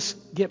most of us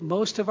get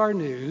most of our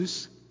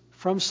news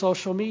from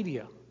social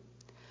media.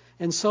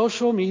 And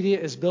social media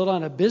is built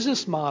on a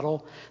business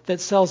model that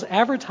sells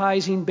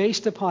advertising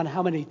based upon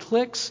how many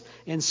clicks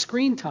and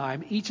screen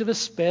time each of us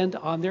spend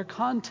on their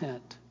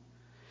content.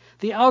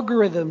 The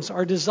algorithms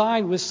are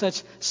designed with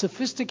such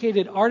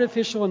sophisticated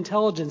artificial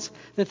intelligence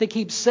that they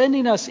keep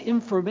sending us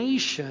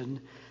information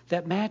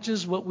that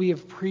matches what we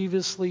have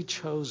previously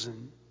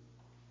chosen.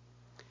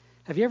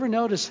 Have you ever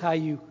noticed how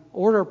you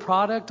order a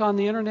product on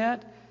the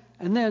internet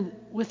and then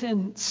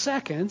within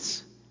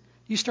seconds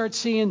you start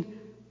seeing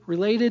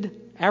related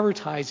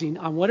advertising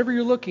on whatever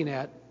you're looking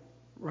at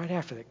right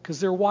after that? Because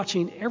they're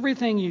watching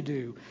everything you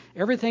do.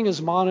 Everything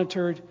is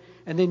monitored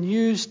and then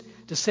used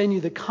to send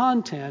you the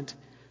content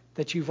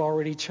that you've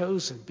already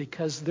chosen,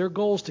 because their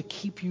goal is to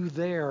keep you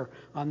there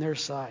on their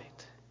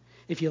site.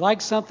 If you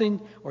like something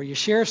or you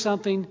share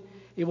something,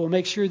 it will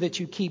make sure that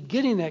you keep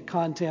getting that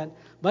content,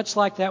 much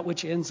like that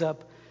which ends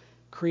up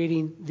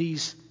creating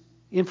these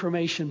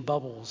information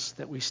bubbles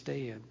that we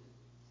stay in.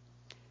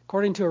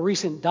 According to a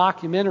recent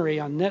documentary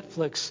on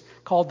Netflix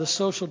called The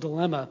Social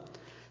Dilemma,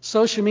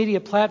 social media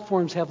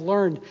platforms have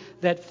learned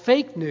that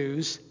fake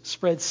news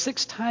spreads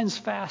 6 times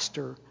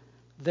faster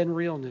than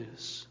real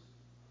news.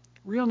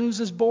 Real news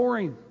is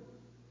boring.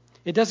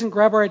 It doesn't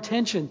grab our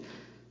attention.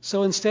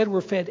 So instead we're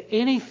fed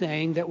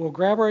anything that will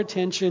grab our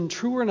attention,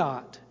 true or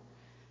not.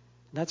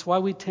 That's why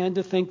we tend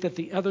to think that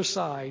the other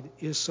side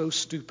is so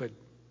stupid.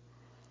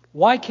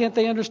 Why can't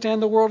they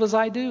understand the world as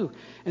I do?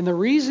 And the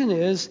reason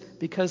is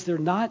because they're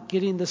not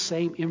getting the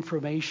same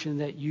information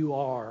that you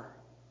are.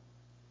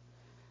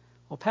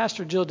 Well,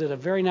 Pastor Jill did a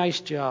very nice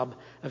job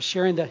of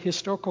sharing the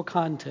historical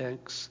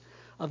context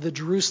of the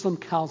Jerusalem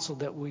Council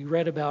that we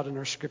read about in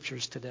our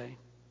scriptures today.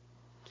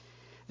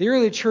 The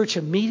early church,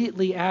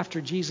 immediately after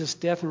Jesus'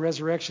 death and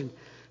resurrection,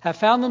 have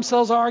found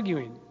themselves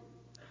arguing.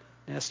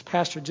 As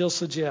Pastor Jill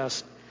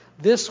suggests,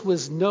 this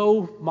was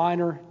no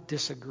minor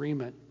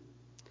disagreement.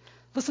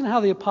 Listen to how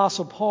the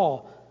Apostle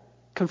Paul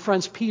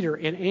confronts Peter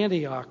in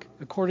Antioch,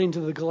 according to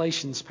the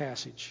Galatians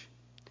passage.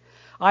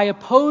 I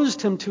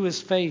opposed him to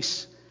his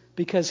face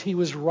because he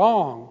was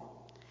wrong.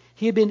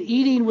 He had been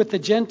eating with the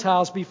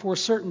Gentiles before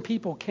certain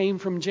people came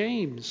from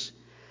James.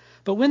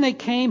 But when they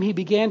came, he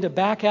began to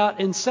back out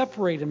and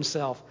separate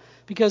himself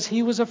because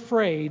he was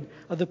afraid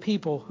of the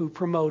people who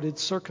promoted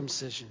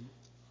circumcision.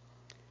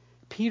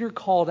 Peter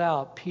called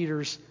out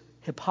Peter's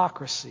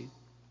hypocrisy.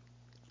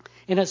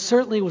 And it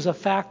certainly was a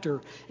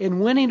factor in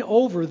winning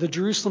over the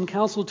Jerusalem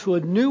Council to a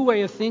new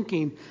way of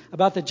thinking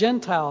about the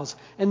Gentiles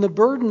and the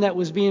burden that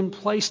was being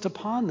placed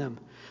upon them.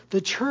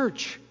 The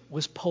church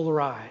was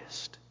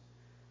polarized.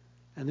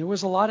 And there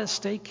was a lot at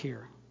stake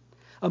here.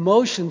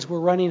 Emotions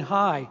were running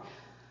high.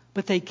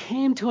 But they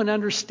came to an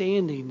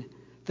understanding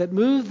that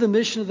moved the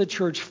mission of the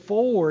church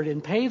forward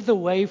and paved the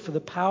way for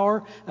the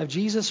power of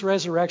Jesus'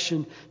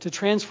 resurrection to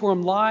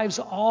transform lives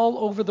all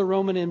over the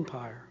Roman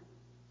Empire.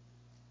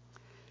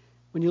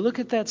 When you look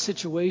at that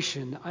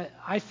situation,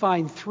 I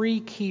find 3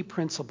 key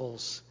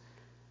principles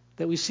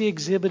that we see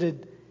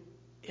exhibited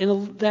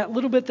in that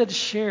little bit that is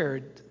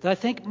shared that I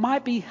think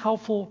might be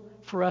helpful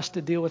for us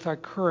to deal with our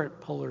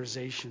current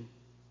polarization.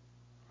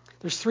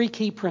 There's 3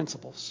 key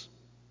principles.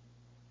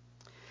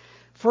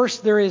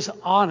 First, there is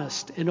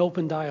honest and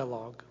open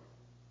dialogue.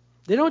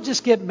 They don't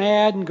just get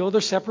mad and go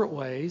their separate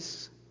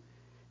ways.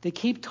 They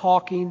keep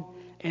talking,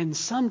 and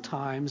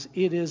sometimes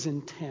it is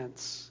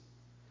intense.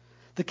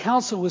 The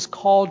council was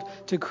called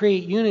to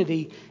create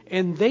unity,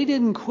 and they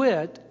didn't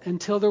quit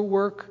until their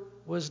work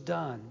was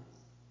done.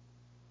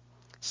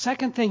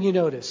 Second thing you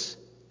notice,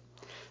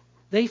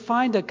 they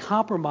find a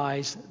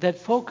compromise that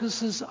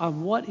focuses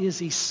on what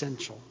is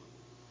essential.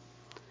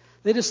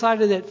 They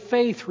decided that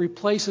faith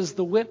replaces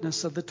the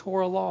witness of the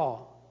Torah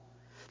law.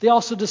 They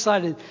also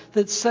decided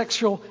that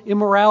sexual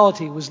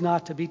immorality was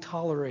not to be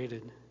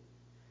tolerated.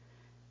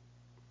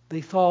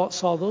 They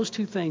saw those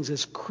 2 things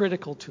as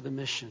critical to the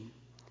mission.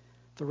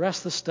 The rest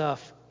of the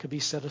stuff could be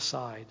set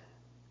aside.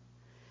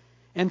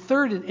 And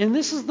third, and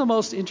this is the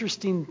most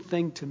interesting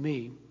thing to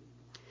me,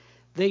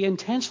 they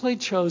intentionally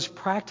chose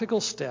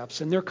practical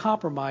steps in their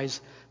compromise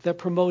that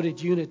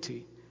promoted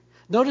unity.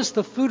 Notice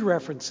the food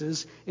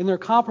references in their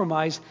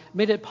compromise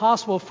made it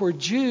possible for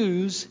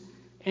Jews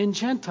and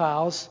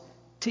Gentiles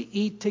to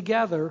eat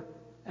together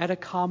at a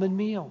common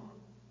meal.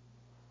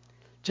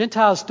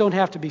 Gentiles don't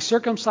have to be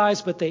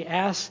circumcised, but they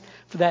ask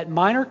for that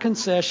minor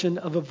concession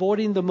of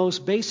avoiding the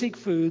most basic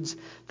foods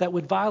that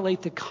would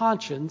violate the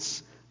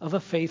conscience of a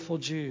faithful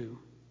Jew.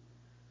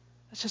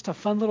 That's just a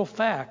fun little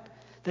fact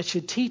that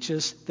should teach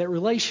us that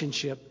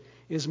relationship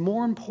is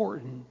more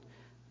important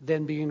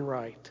than being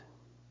right.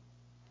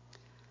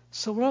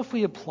 So what if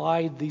we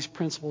applied these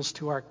principles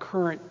to our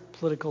current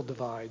political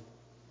divide?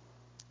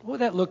 What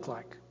would that look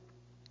like?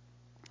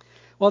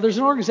 Well, there's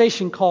an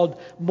organization called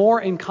More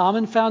in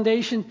Common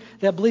Foundation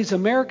that believes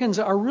Americans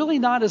are really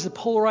not as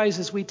polarized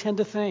as we tend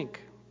to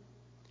think.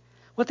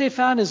 What they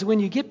found is when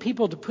you get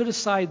people to put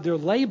aside their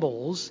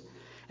labels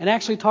and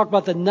actually talk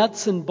about the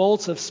nuts and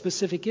bolts of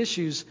specific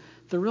issues,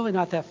 they're really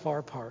not that far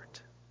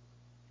apart.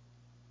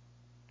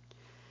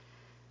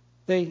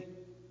 They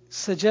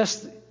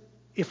suggest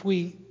if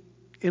we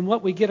And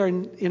what we get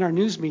in our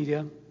news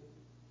media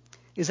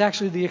is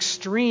actually the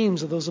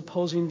extremes of those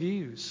opposing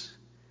views.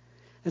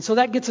 And so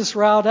that gets us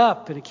riled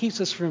up, and it keeps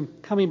us from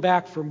coming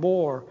back for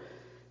more,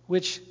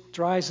 which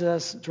dries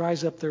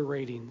up their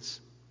ratings.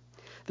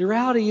 The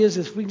reality is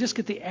if we just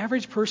get the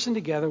average person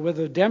together,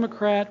 whether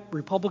Democrat,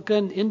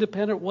 Republican,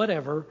 Independent,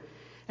 whatever,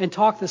 and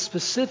talk the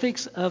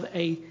specifics of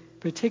a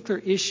particular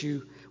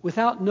issue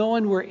without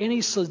knowing where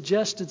any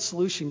suggested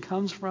solution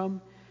comes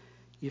from,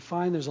 you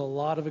find there's a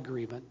lot of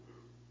agreement.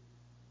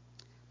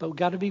 But we've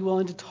got to be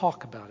willing to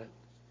talk about it.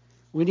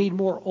 We need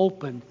more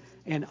open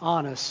and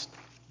honest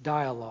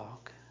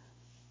dialogue.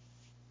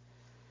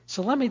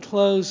 So let me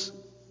close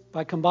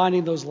by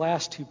combining those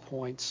last 2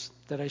 points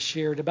that I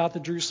shared about the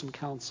Jerusalem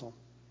Council.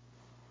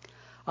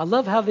 I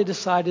love how they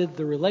decided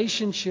the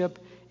relationship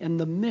and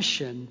the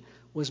mission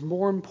was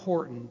more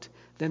important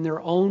than their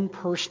own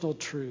personal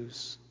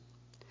truths.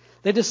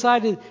 They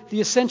decided the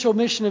essential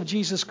mission of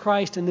Jesus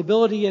Christ and the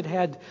ability it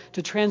had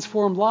to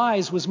transform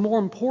lives was more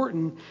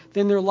important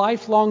than their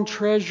lifelong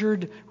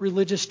treasured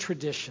religious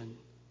tradition.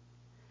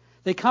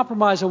 They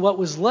compromised on what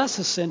was less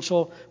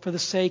essential for the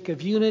sake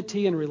of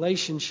unity and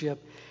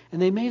relationship,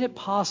 and they made it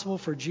possible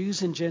for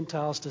Jews and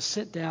Gentiles to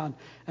sit down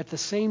at the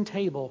same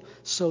table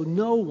so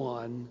no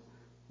one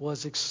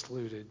was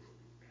excluded.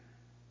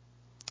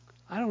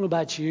 I don't know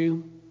about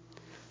you,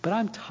 but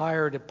I'm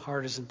tired of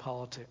partisan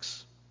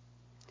politics.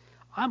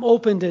 I'm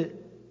open to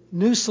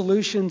new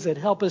solutions that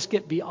help us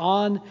get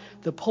beyond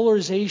the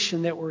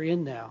polarization that we're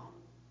in now.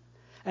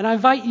 And I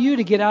invite you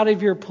to get out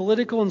of your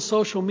political and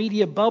social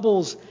media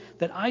bubbles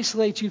that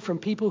isolate you from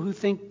people who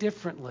think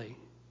differently.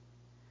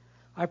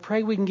 I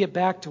pray we can get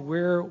back to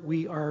where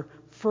we are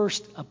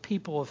first a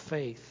people of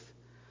faith,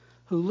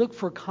 who look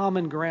for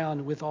common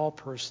ground with all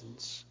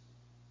persons.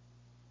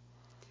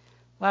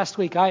 Last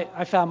week,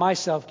 I found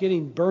myself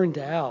getting burned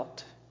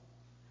out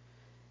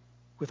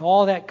with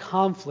all that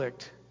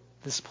conflict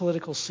this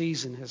political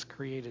season has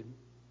created.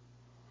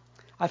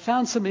 I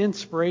found some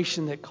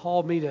inspiration that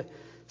called me to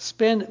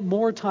spend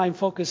more time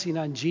focusing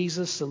on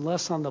Jesus and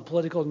less on the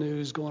political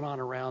news going on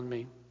around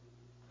me.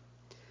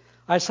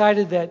 I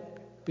decided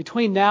that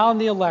between now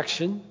and the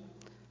election,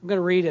 I'm going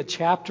to read a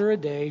chapter a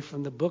day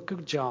from the book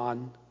of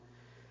John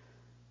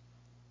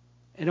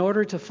in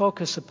order to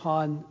focus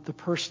upon the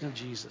person of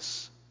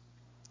Jesus.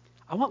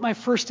 I want my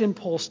first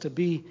impulse to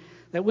be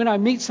that when I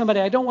meet somebody,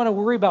 I don't want to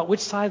worry about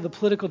which side of the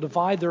political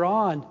divide they're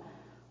on.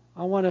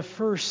 I want to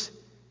first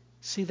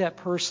see that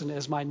person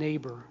as my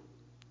neighbor,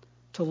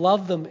 to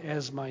love them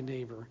as my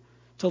neighbor,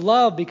 to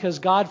love because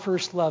God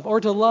first loved, or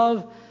to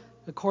love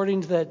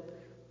according to that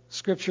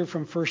scripture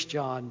from 1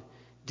 John.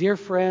 Dear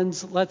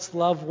friends, let's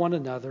love one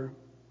another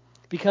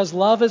because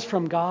love is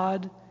from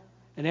God,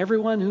 and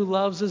everyone who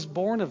loves is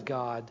born of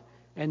God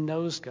and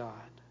knows God.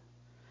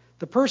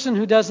 The person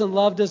who doesn't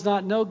love does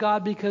not know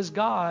God because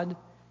God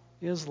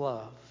is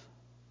love.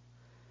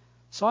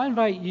 So I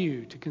invite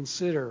you to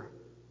consider,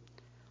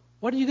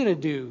 what are you going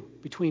to do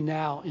between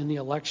now and the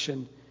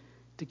election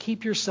to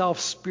keep yourself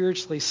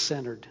spiritually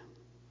centered,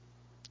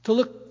 to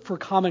look for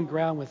common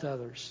ground with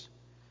others,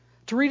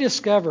 to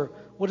rediscover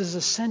what is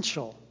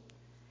essential,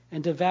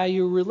 and to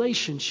value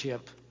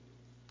relationship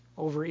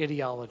over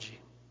ideology?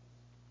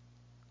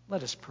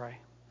 Let us pray.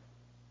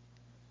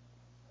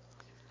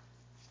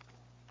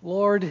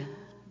 Lord,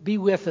 be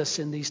with us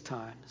in these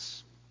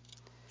times.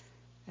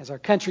 As our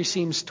country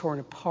seems torn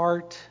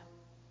apart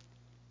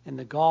and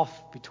the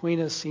gulf between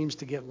us seems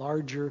to get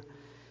larger,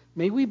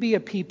 may we be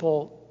a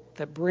people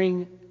that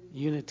bring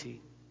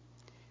unity.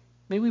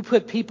 May we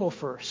put people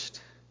first.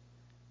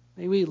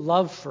 May we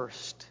love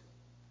first.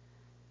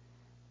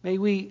 May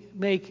we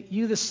make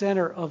you the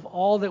center of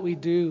all that we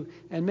do,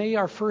 and may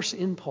our first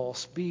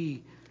impulse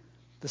be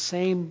the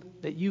same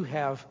that you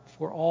have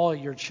for all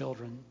your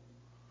children,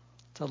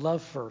 to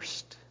love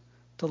first,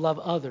 to love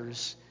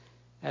others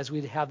as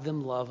we'd have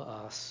them love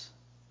us.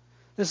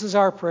 This is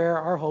our prayer,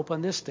 our hope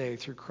on this day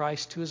through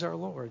Christ who is our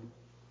Lord.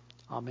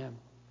 Amen.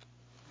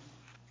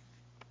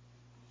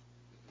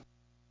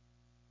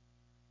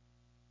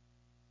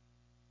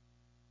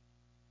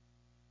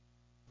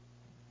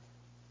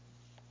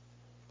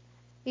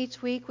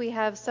 Each week we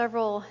have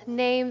several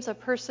names of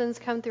persons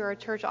come through our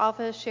church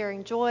office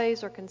sharing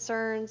joys or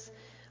concerns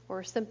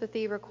or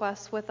sympathy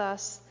requests with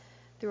us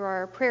through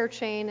our prayer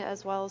chain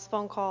as well as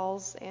phone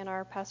calls and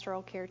our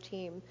pastoral care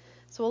team.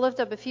 So we'll lift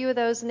up a few of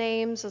those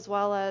names as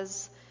well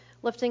as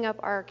lifting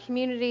up our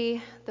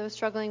community, those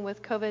struggling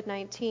with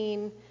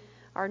COVID-19,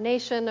 our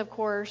nation, of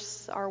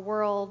course, our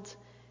world,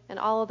 and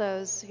all of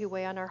those who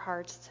weigh on our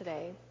hearts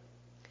today.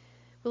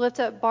 We lift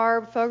up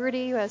Barb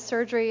Fogarty, who has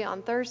surgery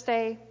on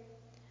Thursday,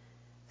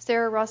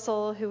 Sarah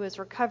Russell, who is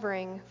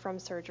recovering from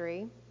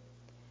surgery.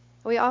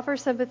 We offer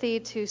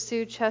sympathy to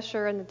Sue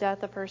Cheshire and the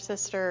death of her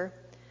sister,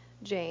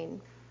 Jane.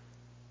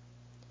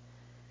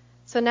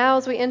 So now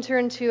as we enter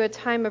into a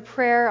time of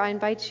prayer, I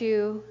invite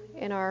you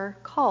in our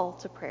call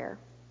to prayer.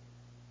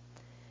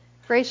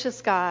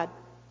 Gracious God,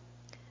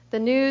 the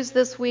news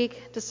this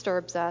week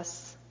disturbs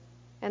us,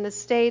 and the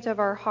state of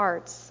our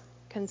hearts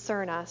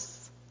concern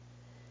us.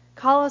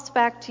 call us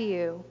back to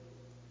you,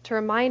 to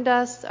remind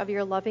us of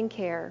your loving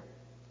care,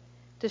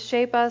 to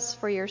shape us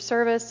for your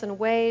service in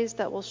ways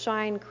that will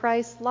shine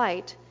Christ's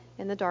light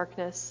in the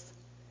darkness.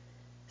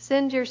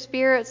 Send your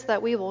Spirit so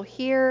that we will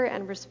hear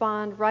and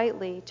respond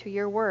rightly to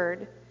your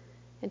word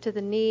and to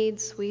the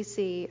needs we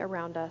see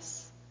around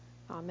us.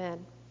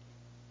 Amen.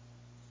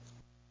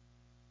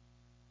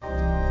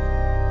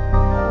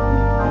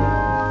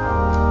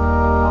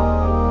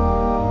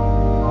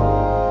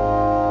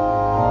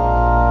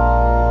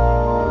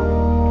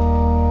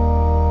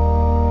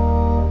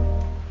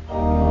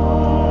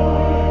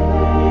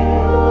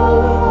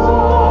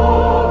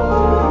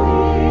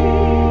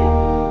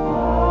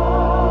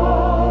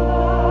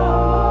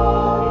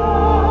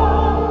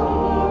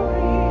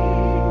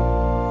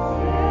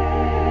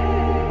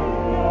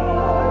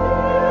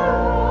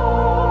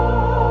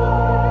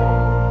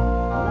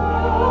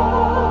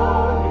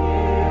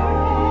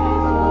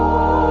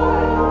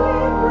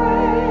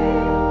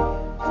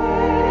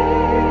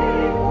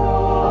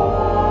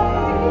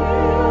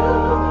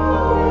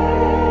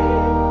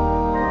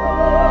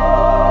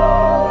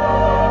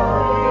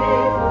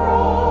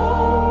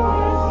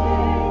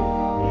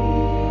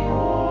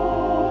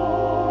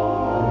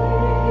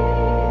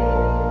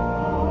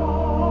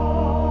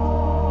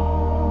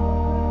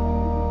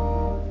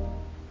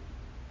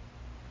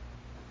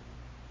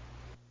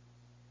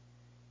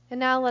 And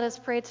now let us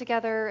pray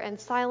together in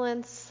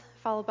silence,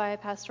 followed by a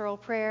pastoral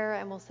prayer,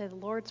 and we'll say the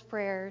Lord's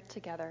Prayer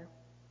together.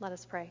 Let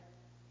us pray.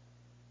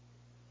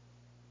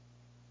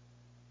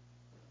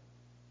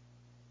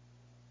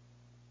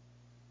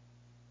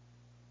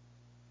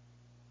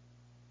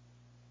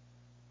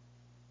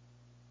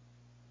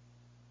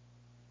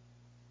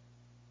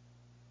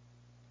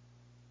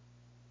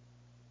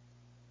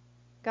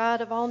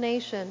 God of all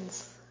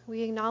nations,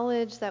 we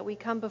acknowledge that we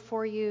come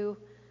before you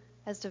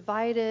as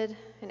divided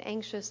and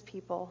anxious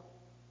people.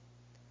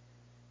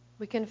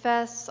 We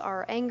confess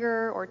our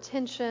anger or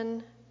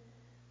tension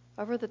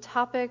over the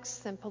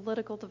topics and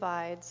political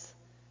divides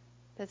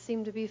that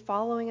seem to be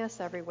following us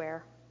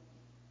everywhere.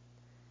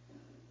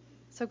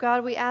 So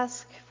God, we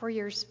ask for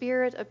your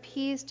spirit of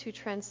peace to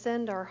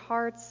transcend our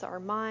hearts, our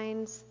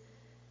minds,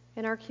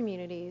 and our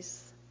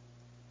communities,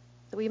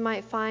 that we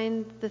might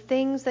find the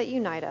things that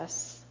unite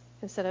us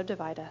instead of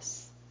divide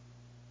us.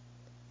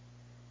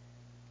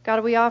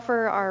 God, we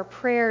offer our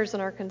prayers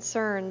and our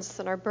concerns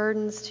and our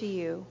burdens to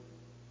you.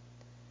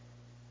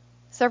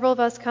 Several of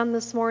us come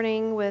this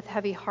morning with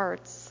heavy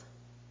hearts.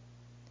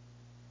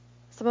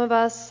 Some of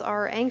us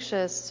are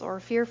anxious or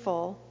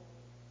fearful.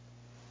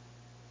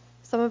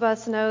 Some of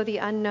us know the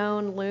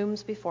unknown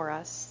looms before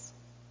us.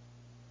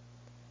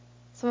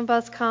 Some of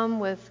us come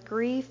with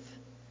grief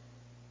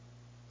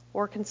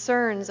or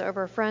concerns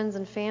over friends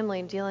and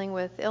family dealing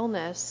with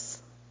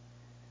illness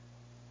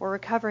or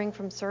recovering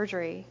from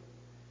surgery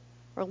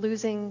or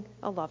losing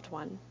a loved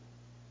one.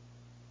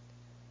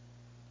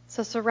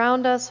 So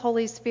surround us,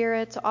 Holy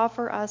Spirit, to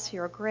offer us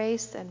your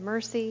grace and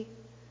mercy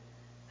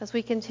as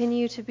we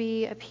continue to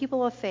be a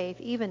people of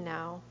faith even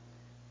now,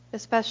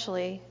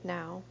 especially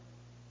now.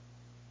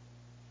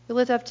 We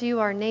lift up to you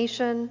our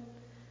nation,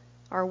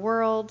 our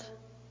world,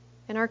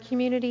 and our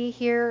community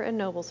here in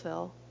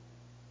Noblesville.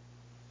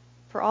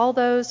 For all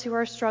those who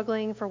are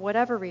struggling for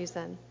whatever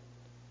reason,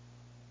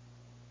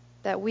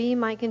 that we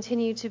might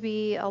continue to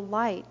be a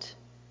light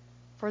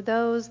for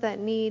those that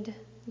need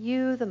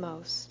you the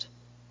most.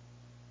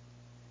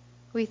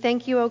 We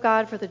thank you, O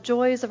God, for the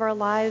joys of our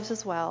lives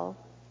as well,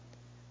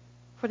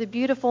 for the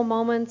beautiful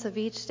moments of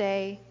each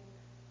day,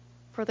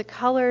 for the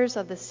colors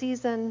of the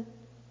season,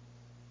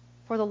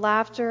 for the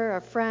laughter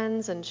of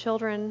friends and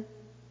children,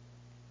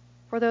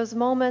 for those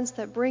moments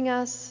that bring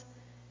us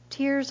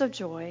tears of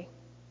joy,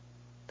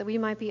 that we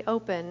might be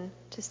open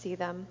to see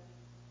them.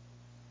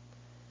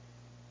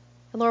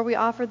 And Lord, we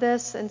offer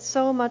this and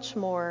so much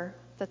more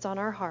that's on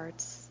our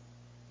hearts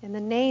in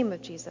the name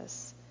of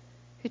Jesus,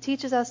 who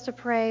teaches us to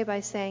pray by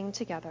saying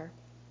together,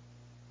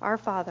 Our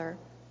Father,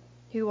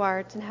 who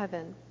art in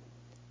heaven,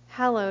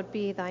 hallowed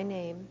be thy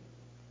name.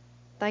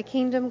 Thy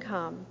kingdom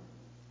come,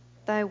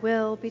 thy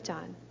will be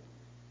done,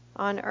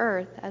 on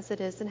earth as it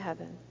is in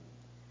heaven.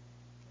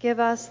 Give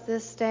us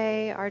this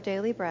day our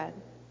daily bread,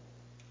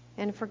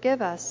 and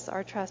forgive us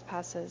our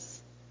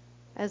trespasses,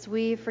 as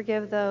we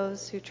forgive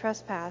those who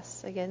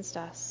trespass against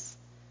us.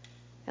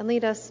 And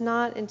lead us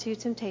not into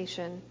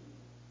temptation,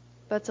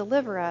 but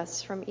deliver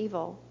us from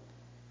evil.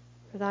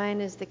 For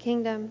thine is the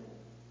kingdom,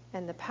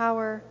 and the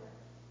power,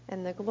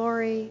 and the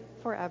glory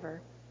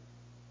forever.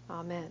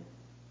 Amen.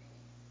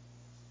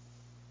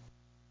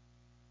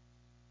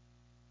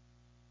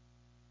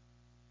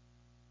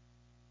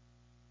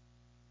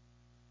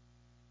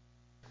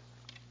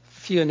 A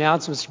few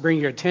announcements to bring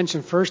your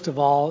attention. First of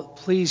all,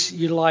 please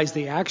utilize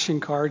the action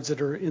cards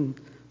that are in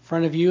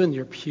front of you in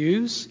your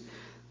pews.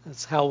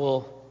 That's how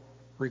we'll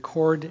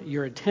record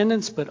your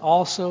attendance, but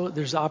also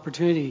there's the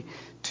opportunity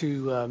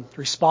to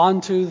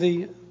respond to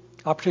the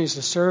opportunities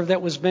to serve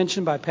that was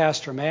mentioned by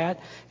Pastor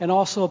Matt, and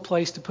also a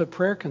place to put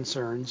prayer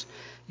concerns.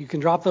 You can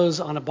drop those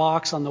on a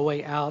box on the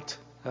way out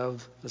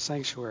of the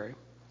sanctuary.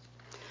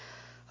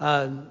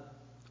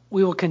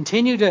 We will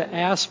continue to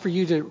ask for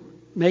you to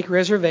make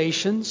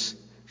reservations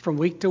from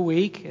week to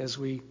week as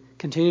we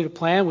continue to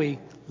plan. We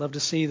love to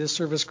see this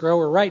service grow.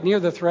 We're right near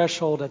the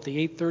threshold at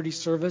the 8:30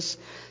 service,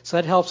 so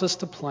that helps us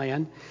to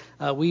plan.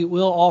 We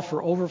will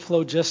offer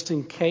overflow just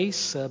in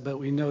case, but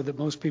we know that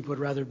most people would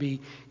rather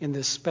be in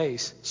this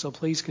space. So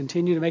please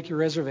continue to make your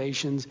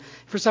reservations. If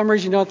for some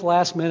reason you know at the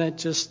last minute,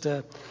 just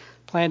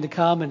plan to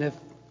come, and if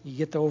you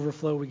get the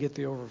overflow, we get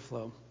the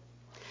overflow.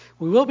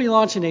 We will be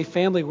launching a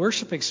family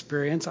worship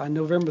experience on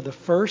November the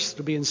 1st.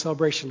 It'll be in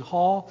Celebration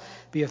Hall.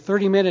 It'll be a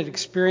 30-minute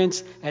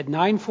experience at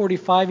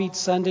 9:45 each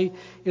Sunday.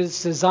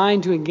 It's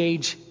designed to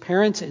engage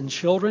parents and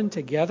children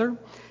together.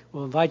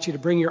 We'll invite you to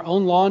bring your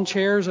own lawn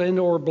chairs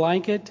and/or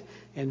blanket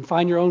and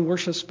find your own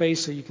worship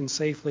space so you can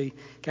safely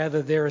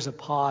gather there as a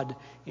pod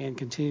and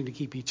continue to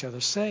keep each other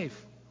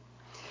safe.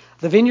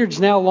 The Vineyard's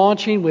now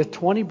launching with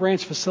 20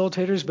 branch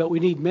facilitators, but we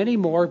need many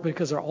more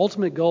because our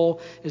ultimate goal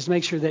is to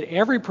make sure that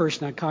every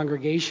person in our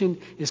congregation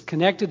is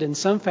connected in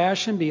some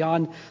fashion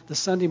beyond the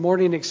Sunday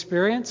morning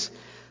experience.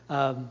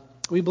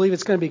 We believe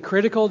it's going to be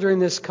critical during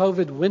this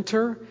COVID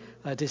winter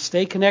to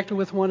stay connected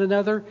with one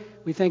another.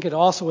 We think it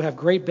also will have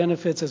great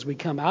benefits as we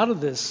come out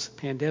of this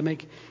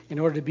pandemic in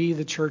order to be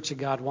the church that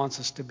God wants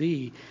us to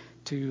be,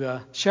 to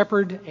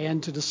shepherd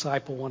and to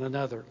disciple one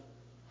another.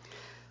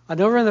 On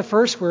November the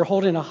 1st, we're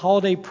holding a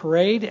holiday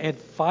parade at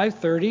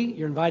 5:30.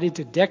 You're invited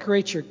to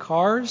decorate your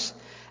cars,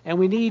 and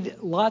we need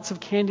lots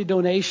of candy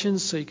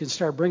donations so you can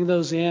start bringing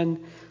those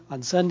in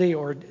on Sunday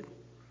or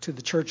to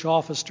the church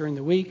office during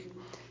the week.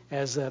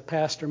 As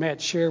Pastor Matt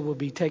shared, we'll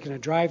be taking a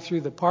drive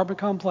through the apartment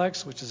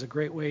complex, which is a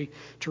great way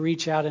to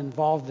reach out and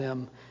involve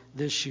them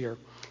this year.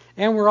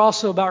 And we're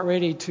also about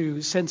ready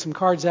to send some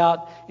cards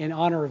out in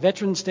honor of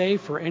Veterans Day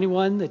for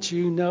anyone that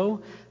you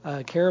know,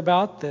 care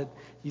about, that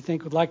you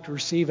think would like to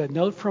receive a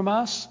note from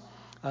us.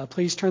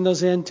 Please turn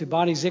those in to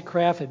Bonnie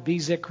Zitcraft at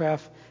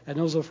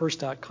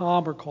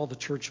bzitcraft@noslovefirst.com or call the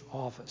church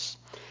office.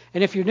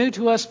 And if you're new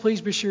to us, please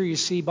be sure you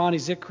see Bonnie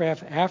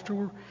Zitcraft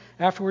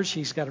afterwards.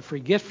 She's got a free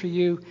gift for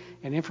you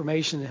and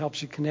information that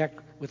helps you connect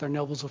with our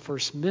Nobles of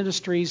First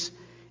ministries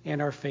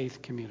and our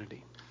faith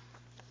community.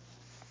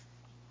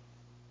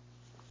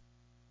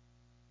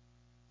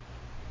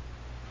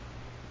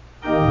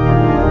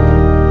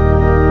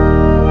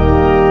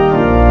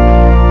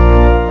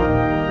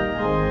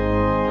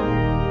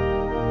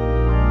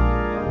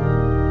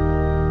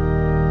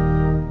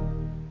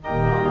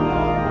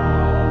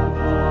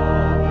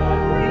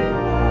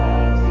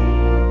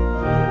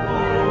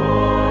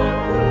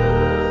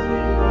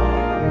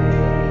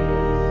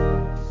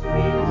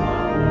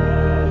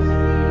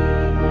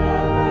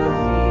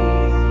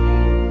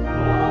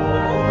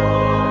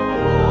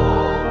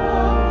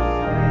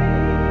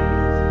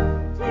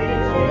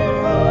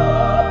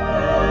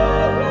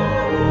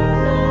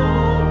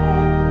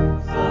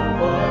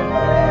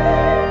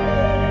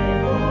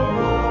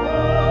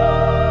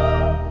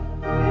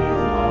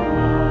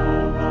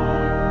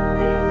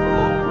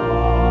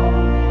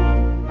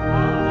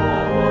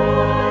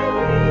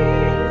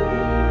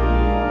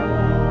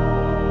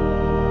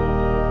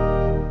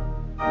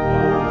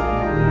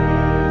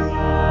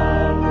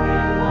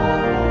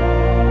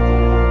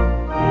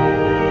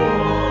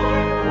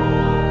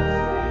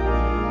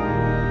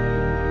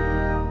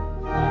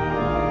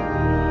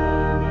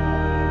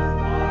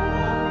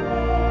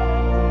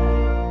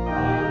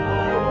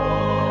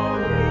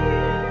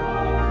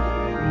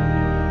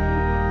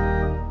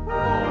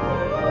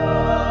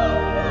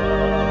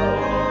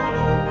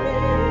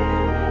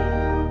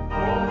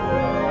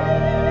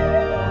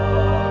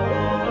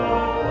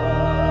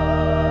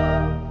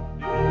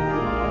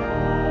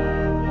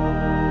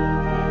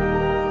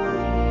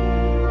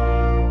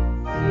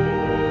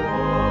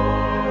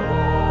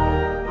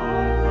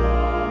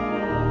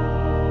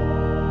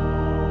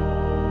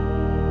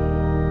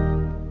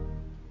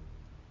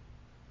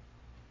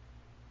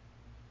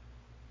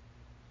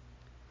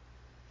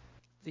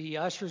 The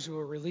ushers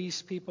will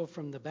release people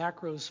from the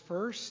back rows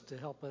first to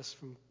help us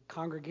from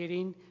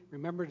congregating.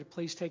 Remember to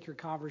please take your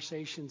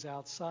conversations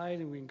outside,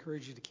 and we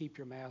encourage you to keep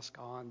your mask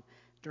on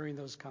during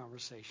those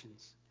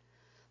conversations.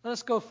 Let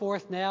us go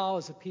forth now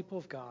as a people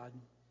of God,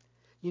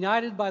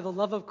 united by the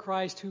love of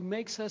Christ who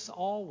makes us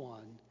all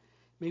one.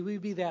 May we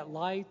be that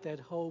light, that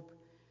hope,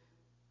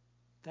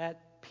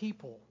 that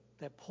people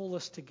that pull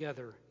us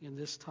together in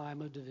this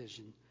time of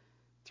division.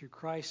 Through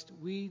Christ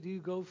we do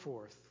go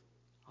forth.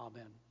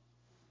 Amen.